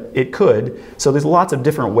 but it could. So there's lots of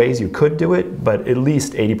different ways you could do it, but at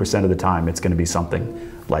least 80% of the time it's going to be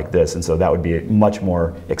something like this, and so that would be much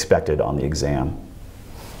more expected on the exam.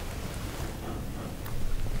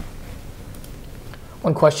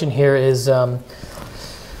 One question here is the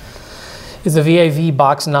VAV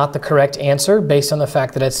box not the correct answer based on the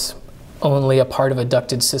fact that it's only a part of a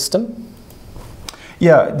ducted system?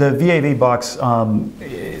 Yeah, the VAV box,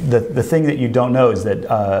 the thing that you don't know is that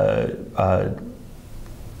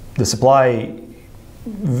the supply,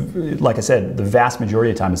 like I said, the vast majority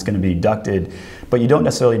of the time it's going to be ducted, but you don't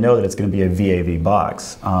necessarily know that it's going to be a VAV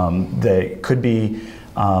box. There could be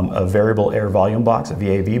a variable air volume box, a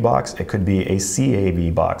VAV box. It could be a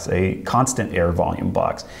CAV box, a constant air volume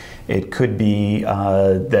box. It could be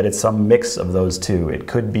that it's some mix of those two. It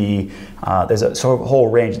could be, there's a sort of whole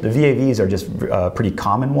range. The VAVs are just a pretty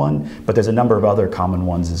common one, but there's a number of other common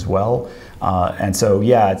ones as well. And so,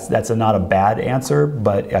 yeah, that's not a bad answer,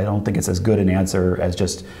 but I don't think it's as good an answer as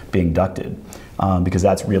just being ducted, because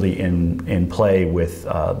that's really in play with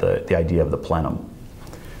the idea of the plenum.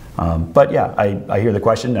 But yeah, I hear the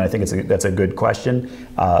question, and I think that's a good question.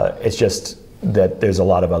 It's just that there's a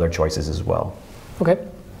lot of other choices as well. Okay.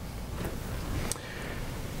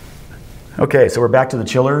 Okay, so we're back to the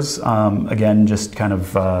chillers. Again, just kind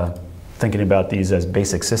of thinking about these as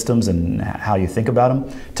basic systems and how you think about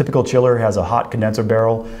them. Typical chiller has a hot condenser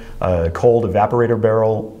barrel, a cold evaporator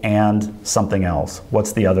barrel, and something else.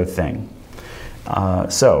 What's the other thing? All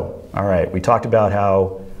right, we talked about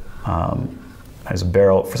how there's a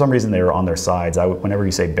barrel. For some reason, they were on their sides. Whenever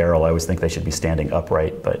you say barrel, I always think they should be standing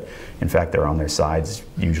upright, but in fact, they're on their sides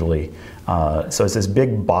usually. So it's this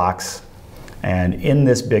big box, and in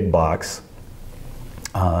this big box,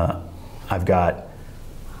 I've got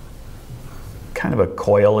kind of a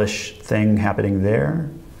coil-ish thing happening there,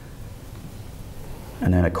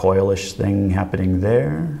 and then a coil-ish thing happening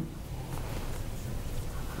there.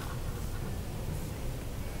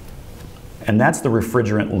 And that's the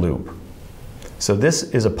refrigerant loop. So this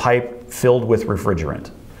is a pipe filled with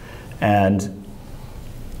refrigerant. And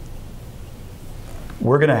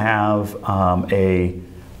we're going to have a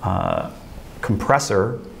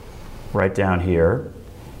compressor right down here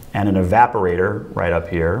and an evaporator right up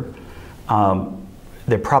here.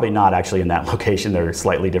 They're probably not actually in that location. They're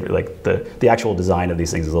slightly different. Like the actual design of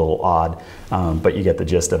these things is a little odd, but you get the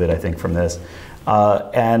gist of it, I think, from this.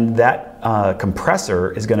 And that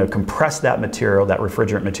compressor is going to compress that material, that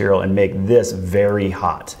refrigerant material, and make this very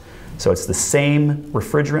hot. So it's the same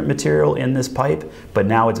refrigerant material in this pipe, but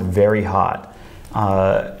now it's very hot.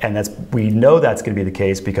 And we know that's going to be the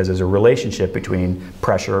case because there's a relationship between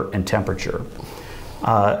pressure and temperature.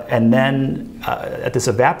 And then at this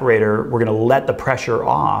evaporator, we're going to let the pressure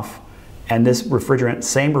off, and this refrigerant,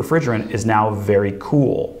 same refrigerant, is now very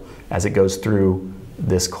cool as it goes through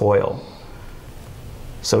this coil.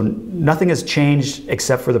 So nothing has changed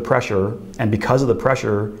except for the pressure, and because of the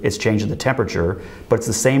pressure, it's changed the temperature, but it's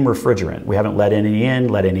the same refrigerant. We haven't let any in,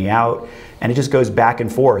 let any out, and it just goes back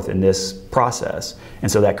and forth in this process.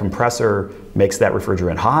 And so that compressor makes that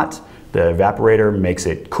refrigerant hot, the evaporator makes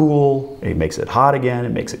it cool, it makes it hot again, it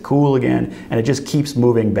makes it cool again, and it just keeps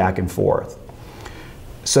moving back and forth.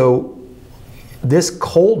 So this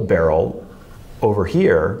cold barrel over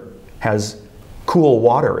here has cool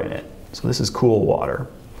water in it. So this is cool water.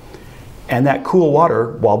 And that cool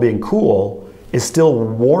water, while being cool, is still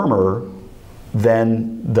warmer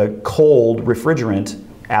than the cold refrigerant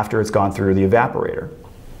after it's gone through the evaporator.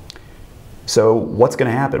 So what's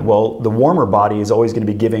going to happen? Well, the warmer body is always going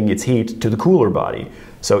to be giving its heat to the cooler body.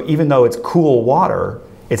 So even though it's cool water,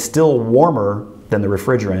 it's still warmer than the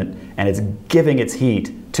refrigerant, and it's giving its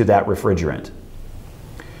heat to that refrigerant.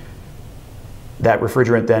 That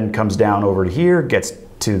refrigerant then comes down over to here, gets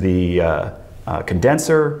to the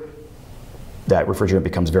condenser, that refrigerant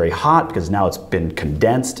becomes very hot because now it's been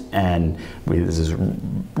condensed, and there's this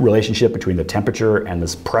relationship between the temperature and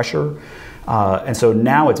this pressure. And so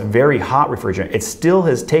now it's very hot refrigerant. It still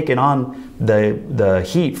has taken on the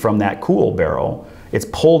heat from that cool barrel. It's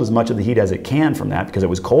pulled as much of the heat as it can from that because it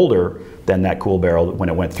was colder than that cool barrel when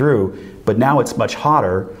it went through, but now it's much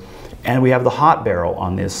hotter. And we have the hot barrel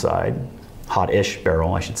on this side, hot-ish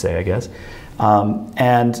barrel, I should say, I guess.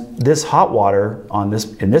 And this hot water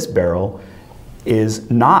in this barrel is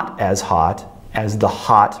not as hot as the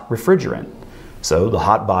hot refrigerant. So the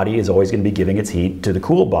hot body is always going to be giving its heat to the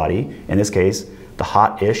cool body. In this case, the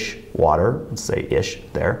hot-ish water, let's say ish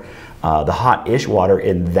there, the hot-ish water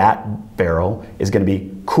in that barrel is going to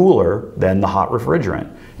be cooler than the hot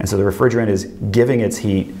refrigerant. And so the refrigerant is giving its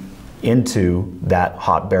heat into that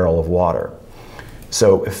hot barrel of water.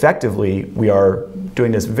 So effectively, we are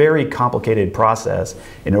doing this very complicated process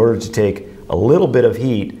in order to take a little bit of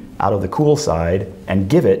heat out of the cool side and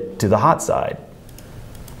give it to the hot side.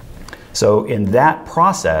 So in that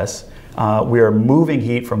process, we are moving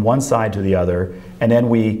heat from one side to the other, and then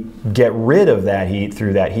we get rid of that heat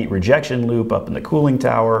through that heat rejection loop up in the cooling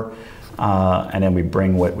tower, and then we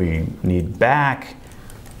bring what we need back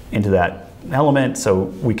into that element so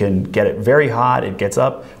we can get it very hot, it gets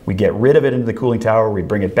up, we get rid of it into the cooling tower, we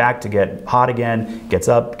bring it back to get hot again, gets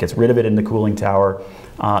up, gets rid of it in the cooling tower,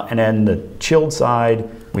 and then the chilled side,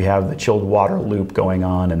 we have the chilled water loop going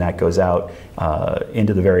on, and that goes out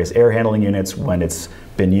into the various air handling units. When it's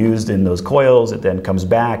been used in those coils, it then comes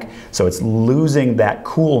back. So it's losing that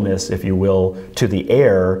coolness, if you will, to the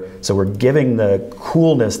air. So we're giving the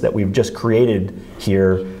coolness that we've just created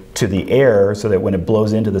here to the air so that when it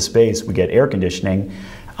blows into the space, we get air conditioning.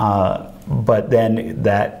 But then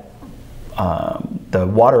that the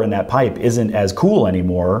water in that pipe isn't as cool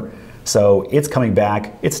anymore. So it's coming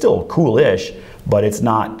back. It's still cool-ish, but it's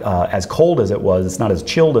not as cold as it was. It's not as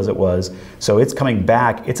chilled as it was. So it's coming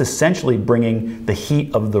back. It's essentially bringing the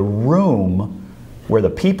heat of the room where the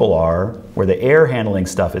people are, where the air handling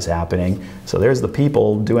stuff is happening. So there's the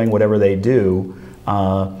people doing whatever they do,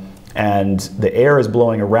 and the air is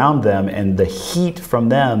blowing around them, and the heat from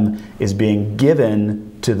them is being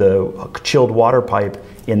given to the chilled water pipe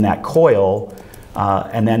in that coil,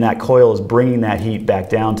 and then that coil is bringing that heat back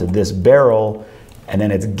down to this barrel, and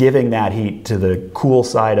then it's giving that heat to the cool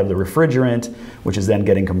side of the refrigerant, which is then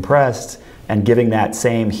getting compressed and giving that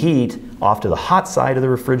same heat off to the hot side of the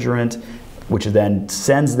refrigerant, which then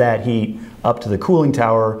sends that heat up to the cooling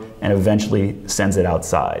tower and eventually sends it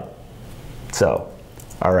outside. So,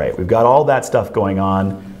 all right, we've got all that stuff going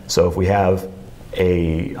on. So if we have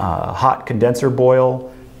a hot condenser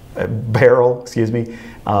barrel,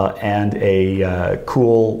 and a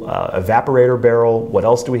cool evaporator barrel. What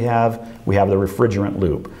else do we have? We have the refrigerant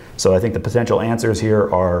loop. So I think the potential answers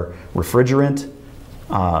here are refrigerant,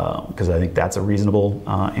 because I think that's a reasonable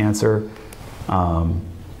answer.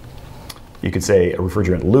 You could say a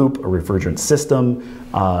refrigerant loop, a refrigerant system.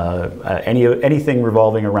 Anything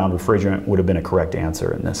revolving around refrigerant would have been a correct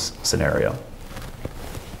answer in this scenario.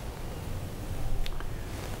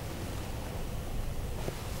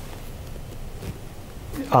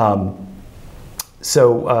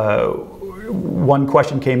 One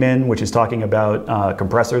question came in, which is talking about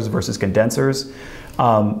compressors versus condensers.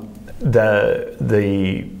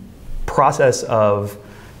 The process of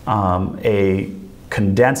a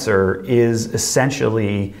condenser is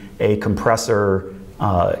essentially a compressor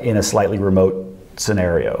in a slightly remote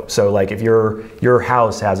scenario. So like if your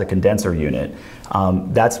house has a condenser unit,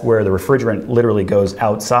 that's where the refrigerant literally goes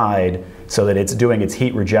outside so that it's doing its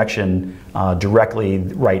heat rejection directly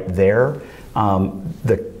right there.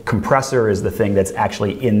 The compressor is the thing that's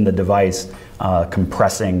actually in the device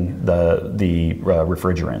compressing the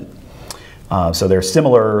refrigerant. So they're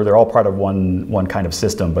similar, they're all part of one kind of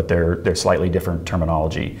system, but they're slightly different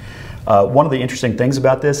terminology. One of the interesting things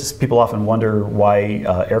about this is people often wonder why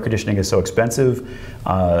air conditioning is so expensive,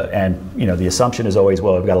 and the assumption is always,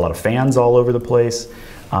 well, we've got a lot of fans all over the place.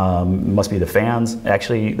 Must be the fans.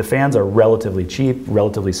 Actually, the fans are relatively cheap,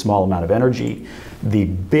 relatively small amount of energy. The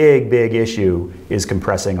big issue is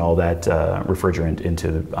compressing all that refrigerant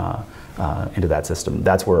into that system.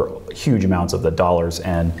 That's where huge amounts of the dollars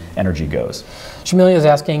and energy goes. Jamelia is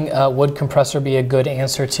asking, would compressor be a good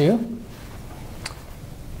answer too?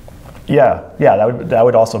 Yeah, that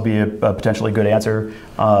would also be a potentially good answer.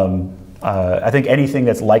 I think anything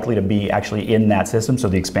that's likely to be actually in that system, so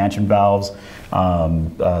the expansion valves,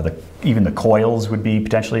 even the coils would be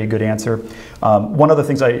potentially a good answer. One of the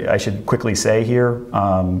things I should quickly say here,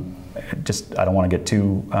 I don't want to get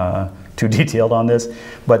too detailed on this,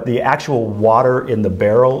 but the actual water in the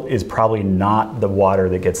barrel is probably not the water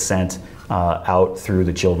that gets sent out through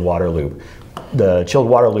the chilled water loop. The chilled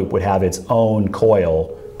water loop would have its own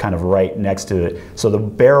coil kind of right next to it. So the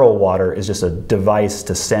barrel water is just a device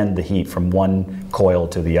to send the heat from one coil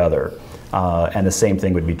to the other. And the same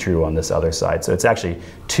thing would be true on this other side. So it's actually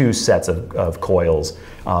two sets of coils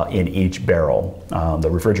in each barrel, the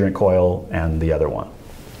refrigerant coil and the other one.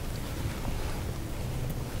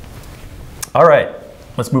 All right,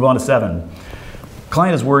 let's move on to 7.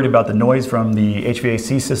 Client is worried about the noise from the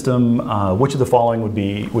HVAC system. Which of the following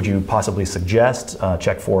would you possibly suggest?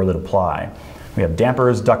 Check 4 that apply. We have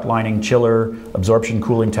dampers, duct lining, chiller, absorption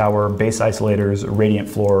cooling tower, base isolators, radiant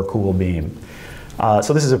floor, cool beam.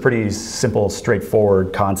 So this is a pretty simple,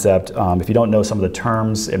 straightforward concept. If you don't know some of the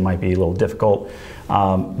terms, it might be a little difficult.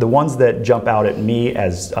 The ones that jump out at me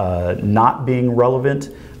as not being relevant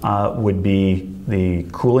would be the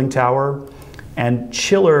cooling tower and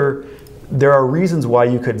chiller. There are reasons why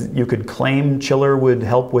you could claim chiller would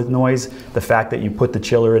help with noise. The fact that you put the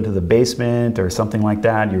chiller into the basement or something like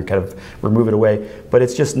that, you kind of remove it away, but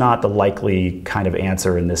it's just not the likely kind of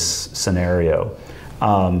answer in this scenario.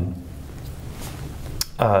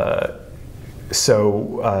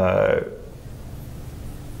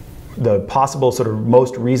 The possible sort of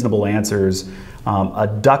most reasonable answers, a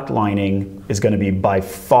duct lining is going to be by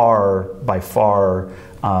far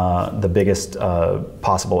the biggest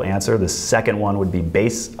possible answer. The second one would be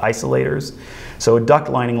base isolators. So duct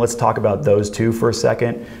lining, let's talk about those two for a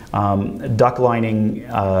second. Duct lining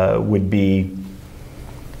would be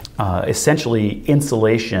essentially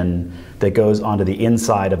insulation that goes onto the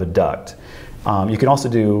inside of a duct. You can also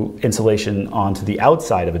do insulation onto the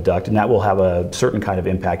outside of a duct, and that will have a certain kind of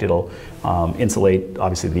impact. It'll insulate,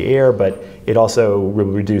 obviously, the air, but it also will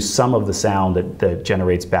reduce some of the sound that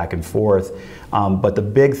generates back and forth. But the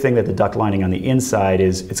big thing that the duct lining on the inside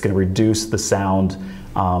is it's going to reduce the sound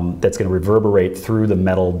that's going to reverberate through the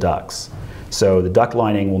metal ducts. So the duct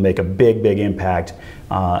lining will make a big impact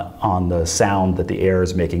on the sound that the air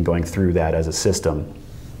is making going through that as a system.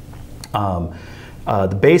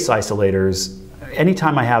 The base isolators,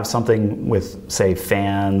 anytime I have something with, say,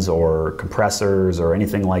 fans or compressors or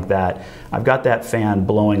anything like that, I've got that fan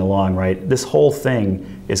blowing along, right? This whole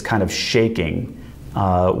thing is kind of shaking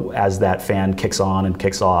as that fan kicks on and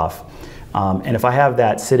kicks off. And if I have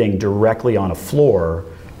that sitting directly on a floor,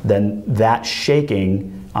 then that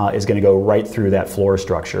shaking is going to go right through that floor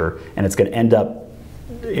structure, and it's going to end up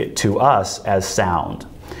to us as sound.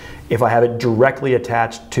 If I have it directly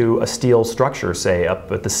attached to a steel structure, say up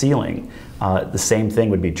at the ceiling, the same thing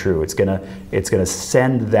would be true. It's gonna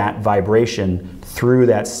send that vibration through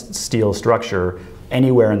that steel structure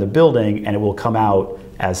anywhere in the building, and it will come out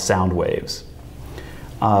as sound waves.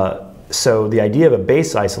 So the idea of a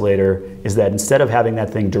base isolator is that instead of having that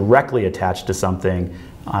thing directly attached to something,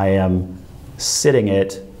 I am sitting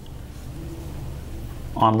it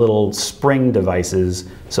on little spring devices,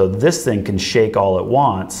 so this thing can shake all it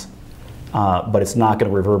wants, but it's not going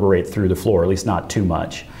to reverberate through the floor, at least not too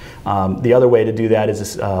much. The other way to do that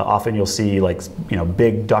is often you'll see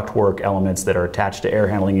big ductwork elements that are attached to air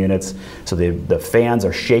handling units. So the fans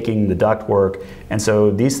are shaking the ductwork, and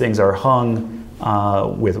so these things are hung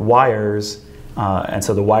with wires, and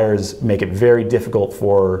so the wires make it very difficult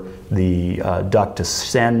for the duct to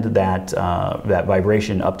send that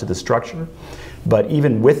vibration up to the structure. But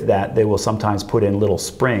even with that, they will sometimes put in little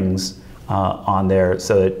springs on there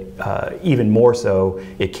so that even more so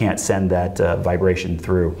it can't send that vibration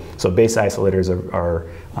through. So base isolators are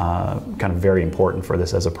kind of very important for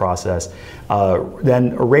this as a process.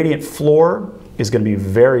 Then a radiant floor is going to be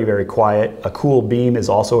very quiet. A cool beam is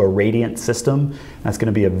also a radiant system. That's going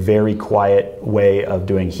to be a very quiet way of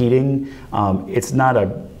doing heating. It's not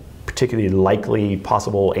a particularly likely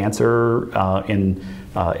possible answer in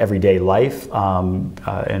everyday life,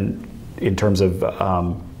 and in terms of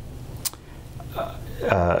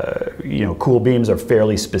cool beams are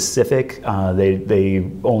fairly specific. They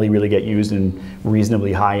only really get used in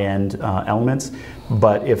reasonably high-end elements.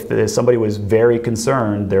 But if somebody was very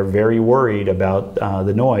concerned, they're very worried about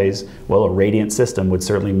the noise, well, a radiant system would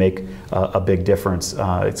certainly make a big difference. It's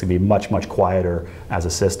going to be much quieter as a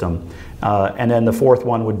system. And then the fourth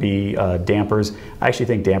one would be dampers. I actually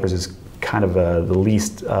think dampers is kind of the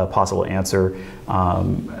least possible answer,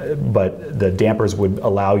 but the dampers would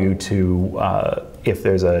allow you to, if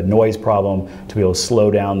there's a noise problem, to be able to slow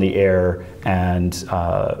down the air and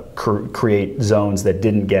create zones that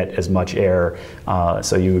didn't get as much air,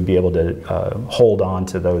 so you would be able to hold on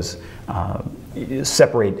to those,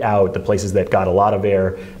 separate out the places that got a lot of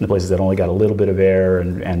air and the places that only got a little bit of air,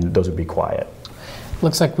 and those would be quiet.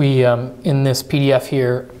 Looks like we, in this PDF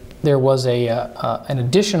here, there was an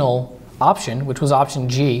additional option, which was option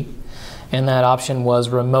G, and that option was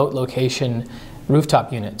remote location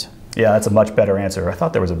rooftop unit. Yeah, that's a much better answer. I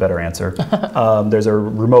thought there was a better answer. There's a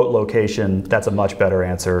remote location. That's a much better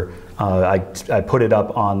answer. I put it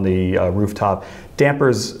up on the rooftop.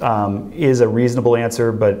 Dampers is a reasonable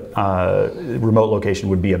answer, but remote location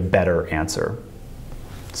would be a better answer.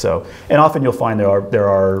 So, and often you'll find there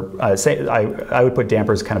are say I would put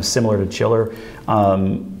dampers kind of similar to chiller.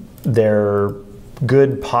 They're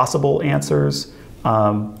good possible answers,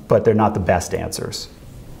 but they're not the best answers.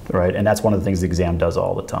 Right, and that's one of the things the exam does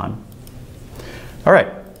all the time. All right,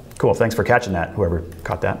 cool, thanks for catching that, whoever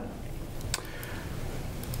caught that.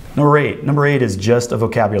 Number eight is just a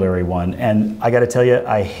vocabulary one, and I gotta tell you,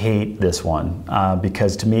 I hate this one,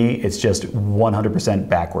 because to me, it's just 100%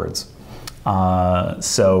 backwards.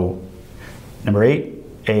 So, number 8,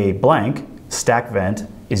 a blank stack vent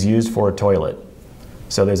is used for a toilet.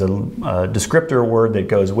 So there's a descriptor word that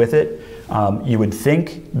goes with it. You would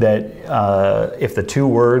think that if the two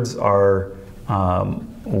words are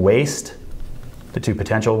waste, the two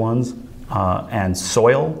potential ones, and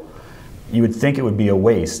soil, you would think it would be a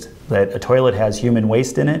waste, that a toilet has human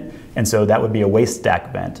waste in it, and so that would be a waste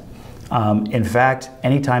stack vent. In fact,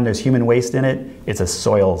 anytime there's human waste in it, it's a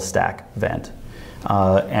soil stack vent.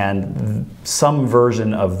 And some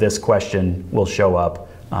version of this question will show up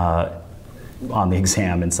on the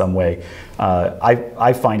exam in some way.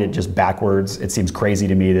 I find it just backwards. It seems crazy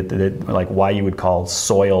to me that like why you would call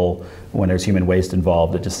soil when there's human waste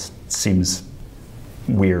involved. It just seems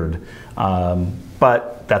weird.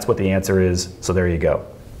 But that's what the answer is, so there you go.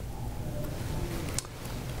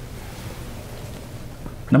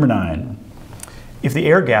 Number 9. If the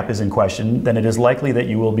air gap is in question, then it is likely that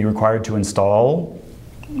you will be required to install,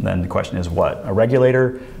 then the question is what? A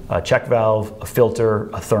regulator, a check valve, a filter,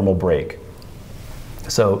 a thermal brake.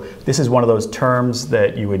 So this is one of those terms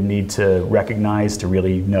that you would need to recognize to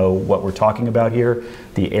really know what we're talking about here,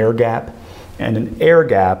 the air gap. And an air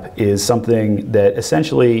gap is something that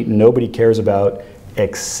essentially nobody cares about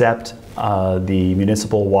except the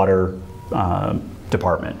municipal water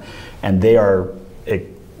department. And they are they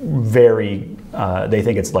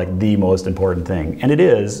think it's like the most important thing. And it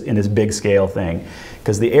is in this big scale thing,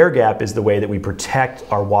 because the air gap is the way that we protect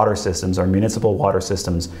our water systems, our municipal water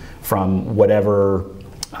systems, from whatever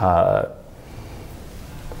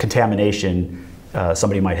contamination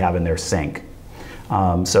somebody might have in their sink.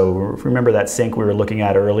 So remember that sink we were looking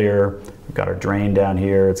at earlier? We've got our drain down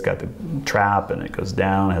here, it's got the trap and it goes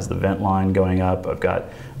down, has the vent line going up. I've got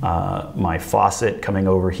my faucet coming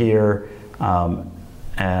over here,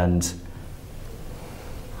 and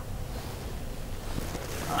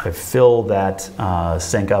I fill that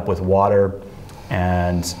sink up with water,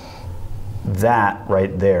 and that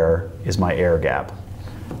right there is my air gap.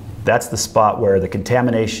 That's the spot where the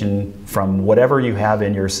contamination from whatever you have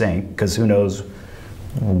in your sink, because who knows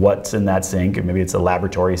what's in that sink. Maybe it's a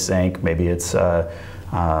laboratory sink, maybe it's some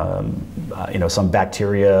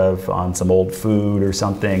bacteria on some old food or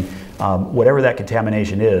something. Whatever that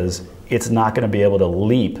contamination is, it's not going to be able to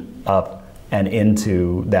leap up and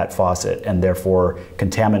into that faucet and therefore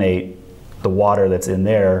contaminate the water that's in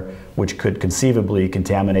there, which could conceivably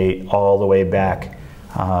contaminate all the way back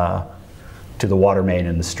to the water main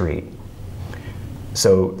in the street.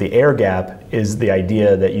 So the air gap is the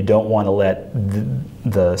idea that you don't want to let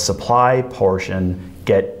the supply portion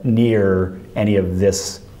get near any of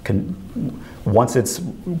this. Once it's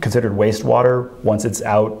considered wastewater, once it's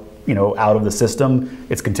out, out of the system,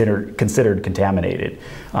 it's considered contaminated,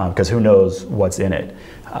 because who knows what's in it.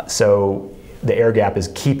 So the air gap is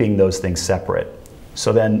keeping those things separate.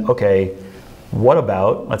 So then, okay, what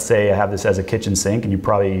about, let's say I have this as a kitchen sink,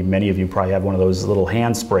 and many of you probably have one of those little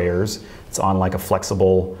hand sprayers. It's on like a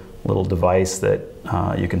flexible little device that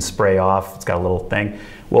you can spray off. It's got a little thing.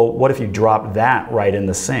 Well, what if you drop that right in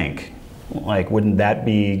the sink? Like, wouldn't that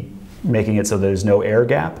be making it so there's no air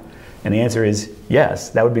gap? And the answer is yes,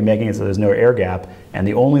 that would be making it so there's no air gap. And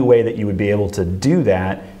the only way that you would be able to do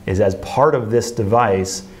that is as part of this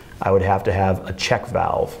device, I would have to have a check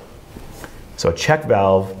valve. So a check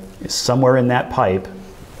valve is somewhere in that pipe.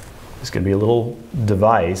 There's going to be a little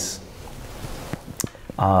device,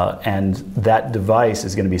 and that device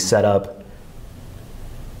is going to be set up,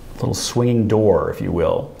 a little swinging door, if you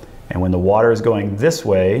will. And when the water is going this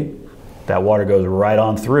way, that water goes right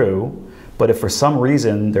on through. But if for some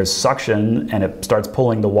reason there's suction and it starts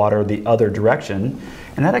pulling the water the other direction,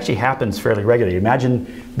 and that actually happens fairly regularly.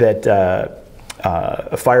 Imagine that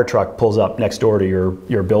a fire truck pulls up next door to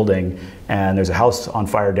your building, and there's a house on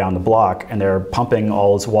fire down the block, and they're pumping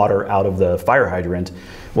all this water out of the fire hydrant.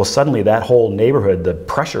 Well, suddenly that whole neighborhood, the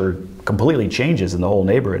pressure completely changes in the whole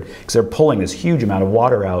neighborhood because they're pulling this huge amount of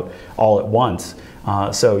water out all at once.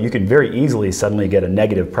 So you can very easily suddenly get a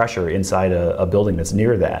negative pressure inside a building that's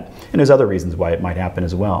near that. And there's other reasons why it might happen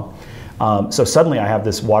as well. So suddenly I have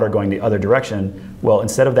this water going the other direction. Well,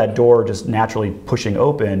 instead of that door just naturally pushing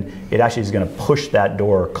open, it actually is going to push that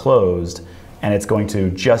door closed, and it's going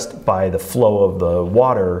to, just by the flow of the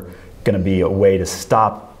water, going to be a way to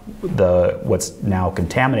stop what's now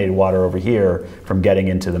contaminated water over here from getting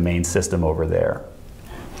into the main system over there.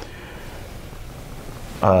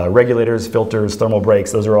 Regulators, filters, thermal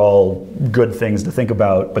brakes, those are all good things to think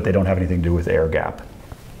about, but they don't have anything to do with air gap.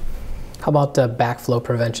 How about the backflow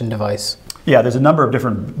prevention device? Yeah, there's a number of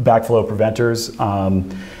different backflow preventers.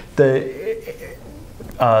 The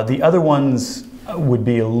other ones would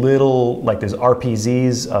be a little, like there's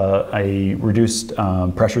RPZs, a reduced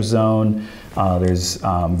pressure zone, there's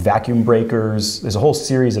vacuum breakers, there's a whole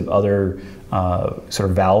series of other sort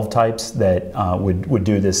of valve types that would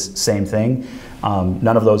do this same thing.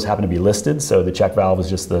 None of those happen to be listed, so the check valve is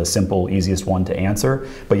just the simple, easiest one to answer.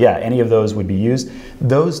 But yeah, any of those would be used.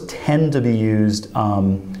 Those tend to be used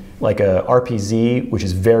like a RPZ, which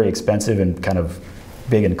is very expensive and kind of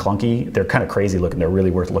big and clunky. They're kind of crazy looking. They're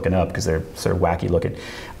really worth looking up because they're sort of wacky looking.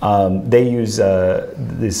 They use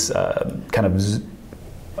this kind of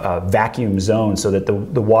vacuum zone so that the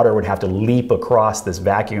water would have to leap across this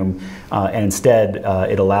vacuum, and instead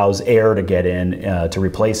it allows air to get in to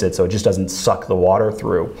replace it, so it just doesn't suck the water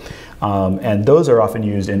through. And those are often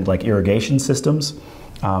used in like irrigation systems,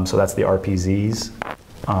 so that's the RPZs.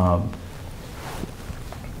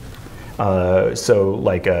 So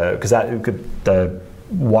like, because the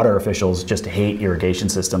water officials just hate irrigation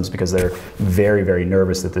systems because they're very, very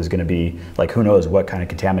nervous that there's going to be, like, who knows what kind of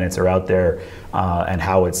contaminants are out there, and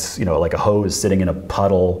how it's, you know, like a hose sitting in a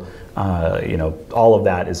puddle. You know, all of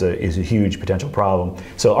that is a huge potential problem.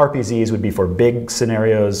 So RPZs would be for big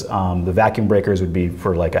scenarios. The vacuum breakers would be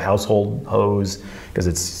for like a household hose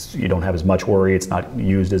because you don't have as much worry. It's not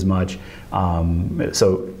used as much.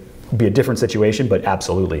 So it'd be a different situation, but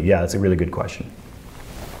absolutely, yeah, that's a really good question.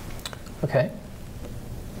 Okay.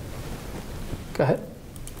 Go ahead.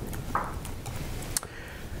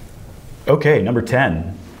 Okay, number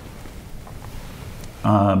 10.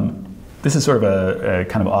 This is sort of a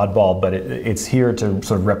kind of oddball, but it's here to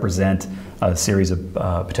sort of represent a series of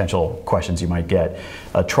potential questions you might get.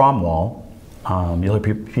 A trom wall, you'll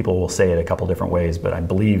hear people will say it a couple different ways, but I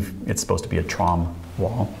believe it's supposed to be a trom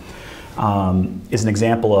wall, is an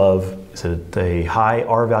example of, is it a high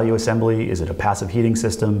R value assembly? Is it a passive heating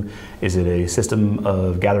system? Is it a system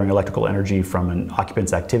of gathering electrical energy from an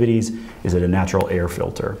occupant's activities? Is it a natural air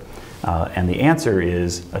filter? And the answer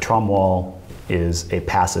is a trom wall is a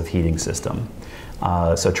passive heating system.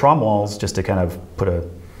 So trom walls, just to kind of put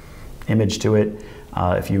an image to it,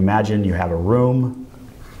 if you imagine you have a room,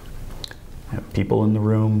 you have people in the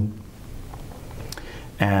room,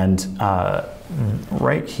 and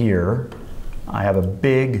right here I have a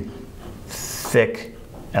big, thick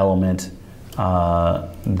element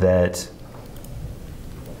that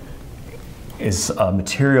is a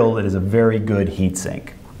material that is a very good heat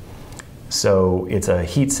sink. So it's a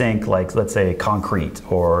heat sink like, let's say, concrete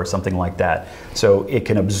or something like that. So it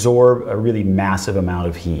can absorb a really massive amount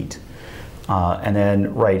of heat. And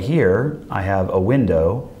then right here, I have a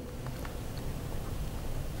window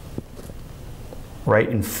right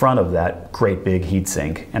in front of that great big heat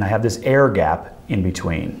sink. And I have this air gap in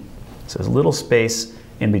between. So there's a little space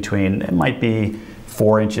in between. It might be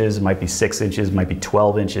 4 inches, it might be 6 inches, it might be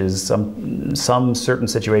 12 inches. Some certain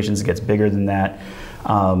situations it gets bigger than that.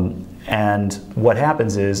 And what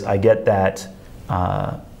happens is I get that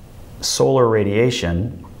solar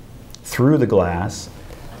radiation through the glass.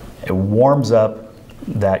 It warms up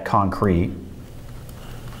that concrete.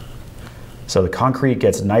 So the concrete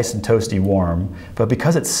gets nice and toasty warm, but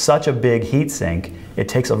because it's such a big heat sink, it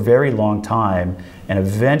takes a very long time, and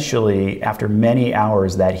eventually, after many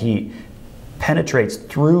hours, that heat penetrates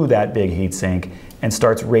through that big heat sink and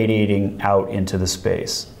starts radiating out into the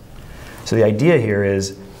space. So the idea here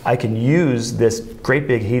is I can use this great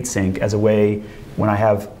big heat sink as a way, when I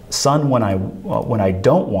have sun when I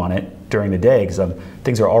don't want it during the day, because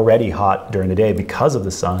things are already hot during the day because of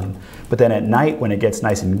the sun, but then at night when it gets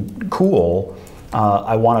nice and cool,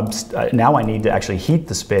 now I need to actually heat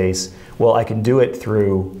the space. Well, I can do it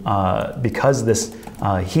through, because this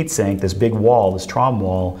heat sink, this big wall, this trom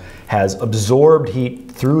wall, has absorbed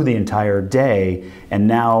heat through the entire day, and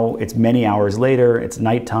now it's many hours later, it's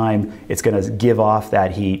nighttime, it's going to give off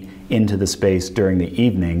that heat into the space during the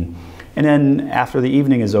evening. And then after the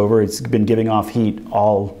evening is over, it's been giving off heat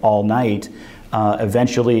all night.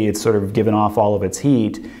 Eventually it's sort of given off all of its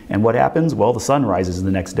heat, and what happens? Well, the sun rises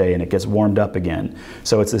the next day and it gets warmed up again.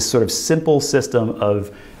 So it's this sort of simple system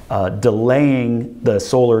of delaying the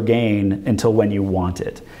solar gain until when you want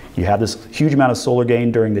it. You have this huge amount of solar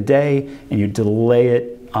gain during the day, and you delay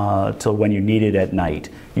it till when you need it at night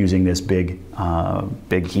using this big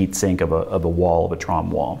heat sink of a wall, of a trom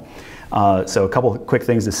wall. So a couple of quick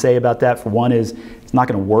things to say about that. For one is, it's not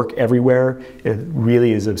going to work everywhere. It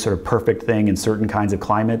really is a sort of perfect thing in certain kinds of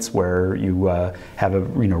climates where you have a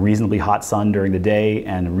reasonably hot sun during the day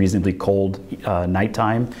and a reasonably cold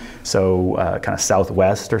nighttime. So kind of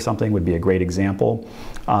southwest or something would be a great example.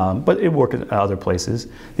 But it works at other places.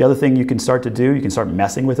 The other thing you can start to do, you can start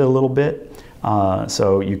messing with it a little bit.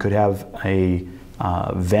 So you could have a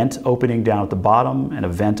vent opening down at the bottom and a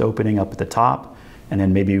vent opening up at the top, and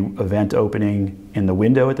then maybe a vent opening in the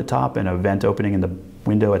window at the top and a vent opening in the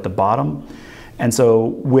window at the bottom. And so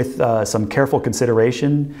with some careful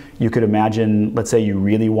consideration, you could imagine, let's say you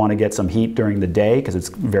really want to get some heat during the day because it's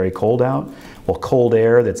very cold out. Well, cold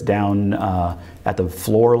air that's down at the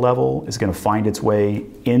floor level is going to find its way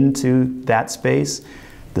into that space.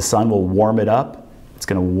 The sun will warm it up. It's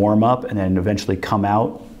going to warm up and then eventually come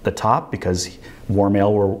out the top because warm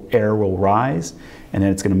air will rise, and then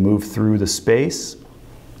it's going to move through the space,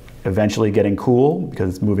 eventually getting cool because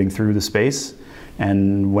it's moving through the space.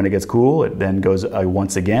 And when it gets cool, it then goes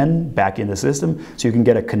once again back in the system. So you can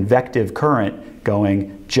get a convective current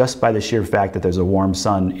going just by the sheer fact that there's a warm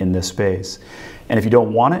sun in this space. And if you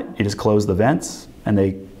don't want it, you just close the vents and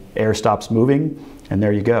the air stops moving, and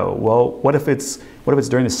there you go. Well, what if it's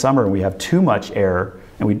during the summer and we have too much air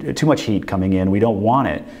and too much heat coming in, we don't want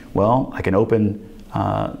it? Well, I can open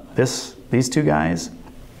these two guys.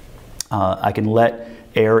 I can let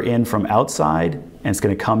air in from outside, and it's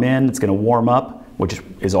going to come in, it's going to warm up, which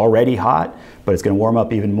is already hot, but it's going to warm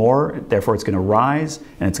up even more, therefore it's going to rise,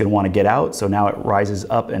 and it's going to want to get out, so now it rises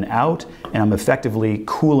up and out, and I'm effectively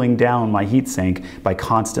cooling down my heat sink by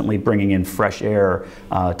constantly bringing in fresh air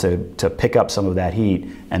to pick up some of that heat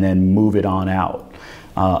and then move it on out.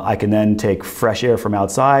 I can then take fresh air from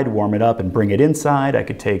outside, warm it up, and bring it inside. I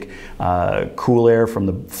could take cool air from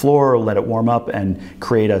the floor, let it warm up, and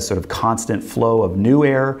create a sort of constant flow of new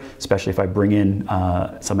air, especially if I bring in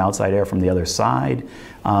some outside air from the other side.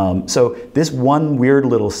 So this one weird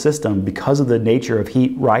little system, because of the nature of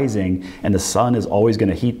heat rising, and the sun is always going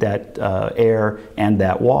to heat that air and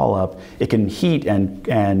that wall up, it can heat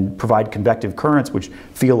and provide convective currents which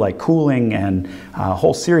feel like cooling and a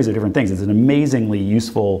whole series of different things. It's an amazingly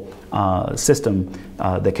useful system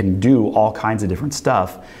that can do all kinds of different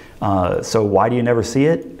stuff. So why do you never see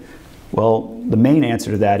it? Well, the main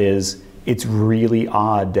answer to that is it's really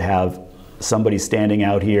odd to have somebody standing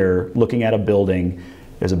out here looking at a building.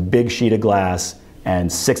 There's a big sheet of glass,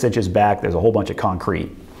 and 6 inches back there's a whole bunch of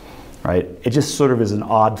concrete, right? It just sort of is an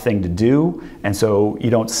odd thing to do, and so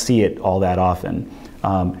you don't see it all that often.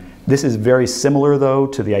 This is very similar, though,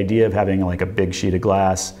 to the idea of having like a big sheet of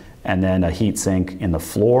glass and then a heat sink in the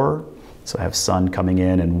floor. So I have sun coming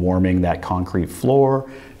in and warming that concrete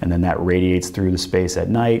floor, and then that radiates through the space at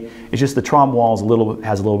night. It's just the trom wall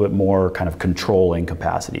has a little bit more kind of controlling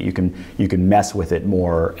capacity. You can mess with it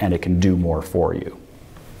more, and it can do more for you.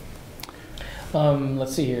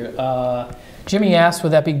 Let's see here. Jimmy asked,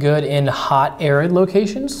 would that be good in hot, arid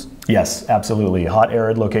locations? Yes, absolutely. Hot,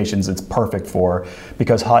 arid locations it's perfect for,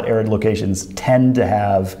 because hot, arid locations tend to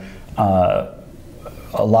have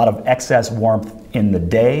a lot of excess warmth in the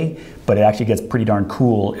day, but it actually gets pretty darn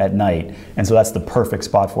cool at night, and so that's the perfect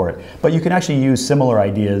spot for it. But you can actually use similar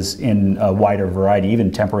ideas in a wider variety,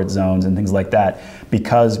 even temperate zones and things like that,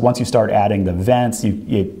 because once you start adding the vents,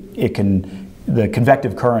 the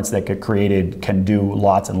convective currents that get created can do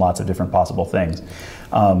lots and lots of different possible things.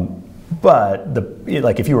 But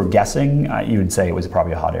like if you were guessing, you would say it was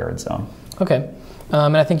probably a hot, arid zone. Okay.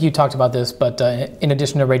 And I think you talked about this, but in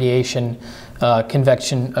addition to radiation,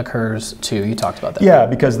 convection occurs too. You talked about that. Yeah,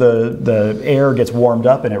 because the air gets warmed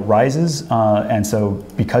up and it rises, and so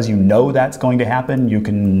because you know that's going to happen, you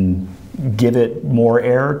can give it more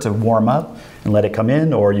air to warm up and let it come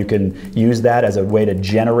in, or you can use that as a way to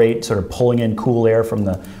generate sort of pulling in cool air from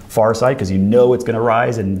the far side because you know it's going to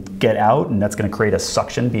rise and get out, and that's going to create a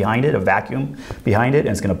suction behind it, a vacuum behind it, and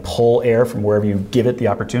it's going to pull air from wherever you give it the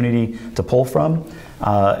opportunity to pull from.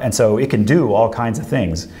 And so it can do all kinds of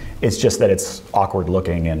things. It's just that it's awkward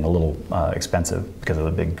looking and a little expensive because of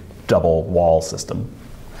the big double wall system.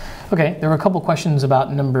 Okay, there were a couple questions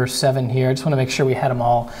about number 7 here. I just want to make sure we had them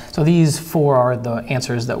all. So these 4 are the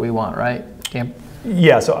answers that we want, right? Okay.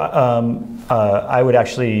 Yeah, so I would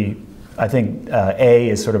actually, I think A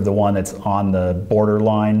is sort of the one that's on the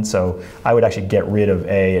borderline. So I would actually get rid of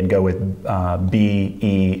A and go with B,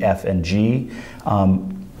 E, F, and G.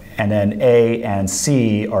 And then A and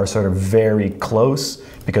C are sort of very close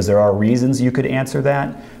because there are reasons you could answer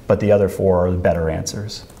that, but the other 4 are the better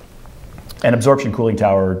answers. And absorption cooling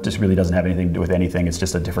tower just really doesn't have anything to do with anything. It's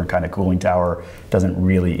just a different kind of cooling tower. It doesn't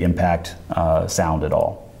really impact sound at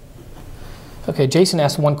all. Okay, Jason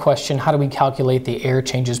asked one question. How do we calculate the air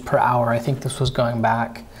changes per hour? I think this was going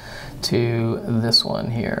back to this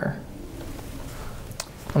one here.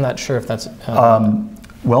 I'm not sure if that's...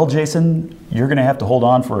 Well, Jason, you're going to have to hold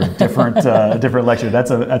on for a different, different lecture.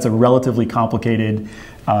 That's a relatively complicated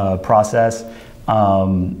process.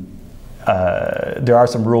 There are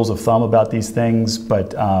some rules of thumb about these things,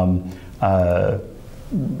 but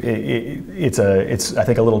it's I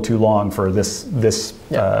think a little too long for this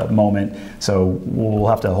moment. So we'll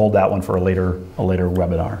have to hold that one for a later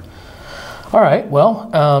webinar. All right.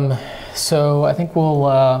 Well, so I think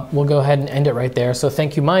we'll go ahead and end it right there. So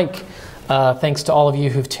thank you, Mike. Thanks to all of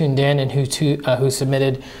you who've tuned in and who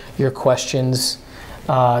submitted your questions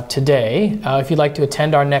today. If you'd like to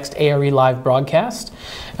attend our next ARE live broadcast,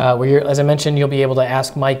 where, as I mentioned, you'll be able to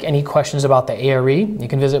ask Mike any questions about the ARE. You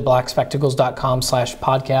can visit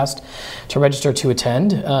blackspectacles.com/podcast to register to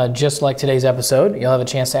attend. Just like today's episode, you'll have a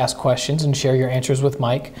chance to ask questions and share your answers with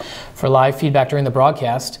Mike for live feedback during the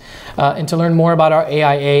broadcast. And to learn more about our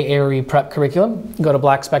AIA ARE prep curriculum, go to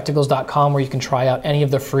blackspectacles.com where you can try out any of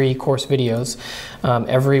the free course videos.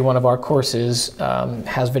 Every one of our courses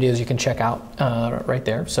has videos you can check out right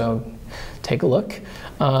there, so take a look.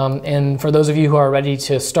 And for those of you who are ready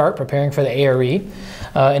to start preparing for the ARE,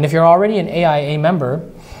 and if you're already an AIA member,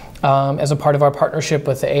 as a part of our partnership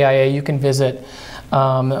with the AIA, you can visit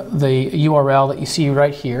the URL that you see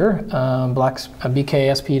right here,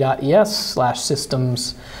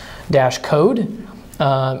 bksp.es/systems-code,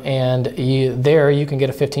 and there you can get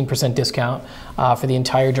a 15% discount for the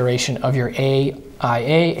entire duration of your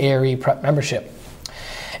AIA ARE prep membership.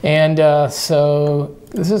 And so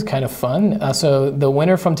this is kind of fun. So the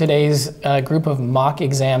winner from today's group of mock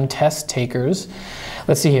exam test takers,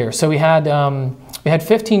 let's see here. So we had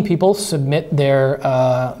 15 people submit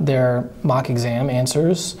their mock exam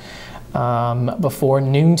answers before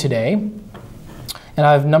noon today, and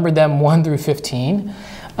I've numbered them 1 through 15.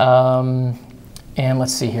 And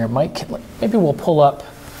let's see here, Mike. Maybe we'll pull up.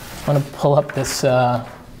 I'm going to pull up this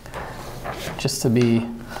just to be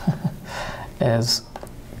as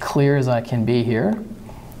clear as I can be here.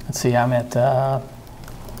 Let's see, I'm at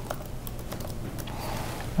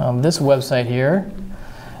this website here,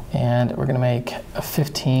 and we're going to make a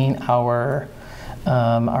 15 our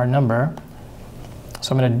number.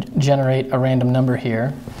 So I'm going to generate a random number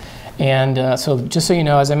here. And so just so you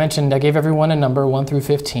know, as I mentioned, I gave everyone a number 1 through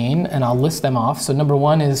 15, and I'll list them off. So number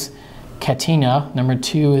 1 is Katina, number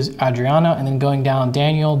 2 is Adriana, and then going down,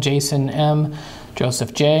 Daniel, Jason M,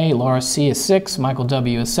 Joseph J, Laura C is 6, Michael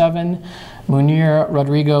W is 7, Munir,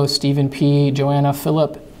 Rodrigo, Stephen P, Joanna,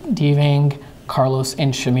 Philip, Devang, Carlos,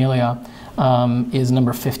 and Shamilia is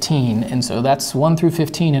number 15. And so that's 1 through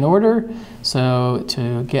 15 in order. So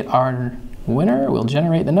to get our winner, we'll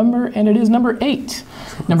generate the number, and it is number 8.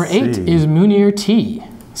 Number 8 is Munir T.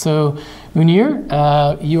 So Munir,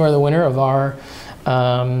 you are the winner of our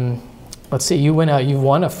let's see, you've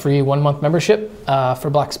won a free 1-month membership for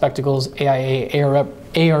Black Spectacles AIA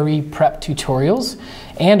ARE prep tutorials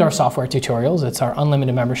and our software tutorials. It's our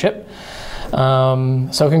unlimited membership.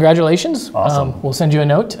 So congratulations. Awesome. We'll send you a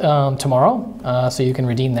note tomorrow so you can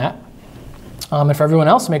redeem that. And for everyone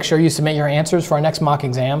else, make sure you submit your answers for our next mock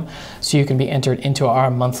exam so you can be entered into our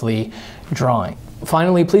monthly drawing.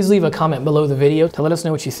 Finally, please leave a comment below the video to let us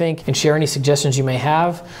know what you think and share any suggestions you may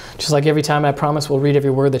have. Just like every time, I promise we'll read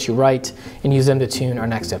every word that you write and use them to tune our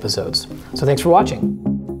next episodes. So thanks for watching.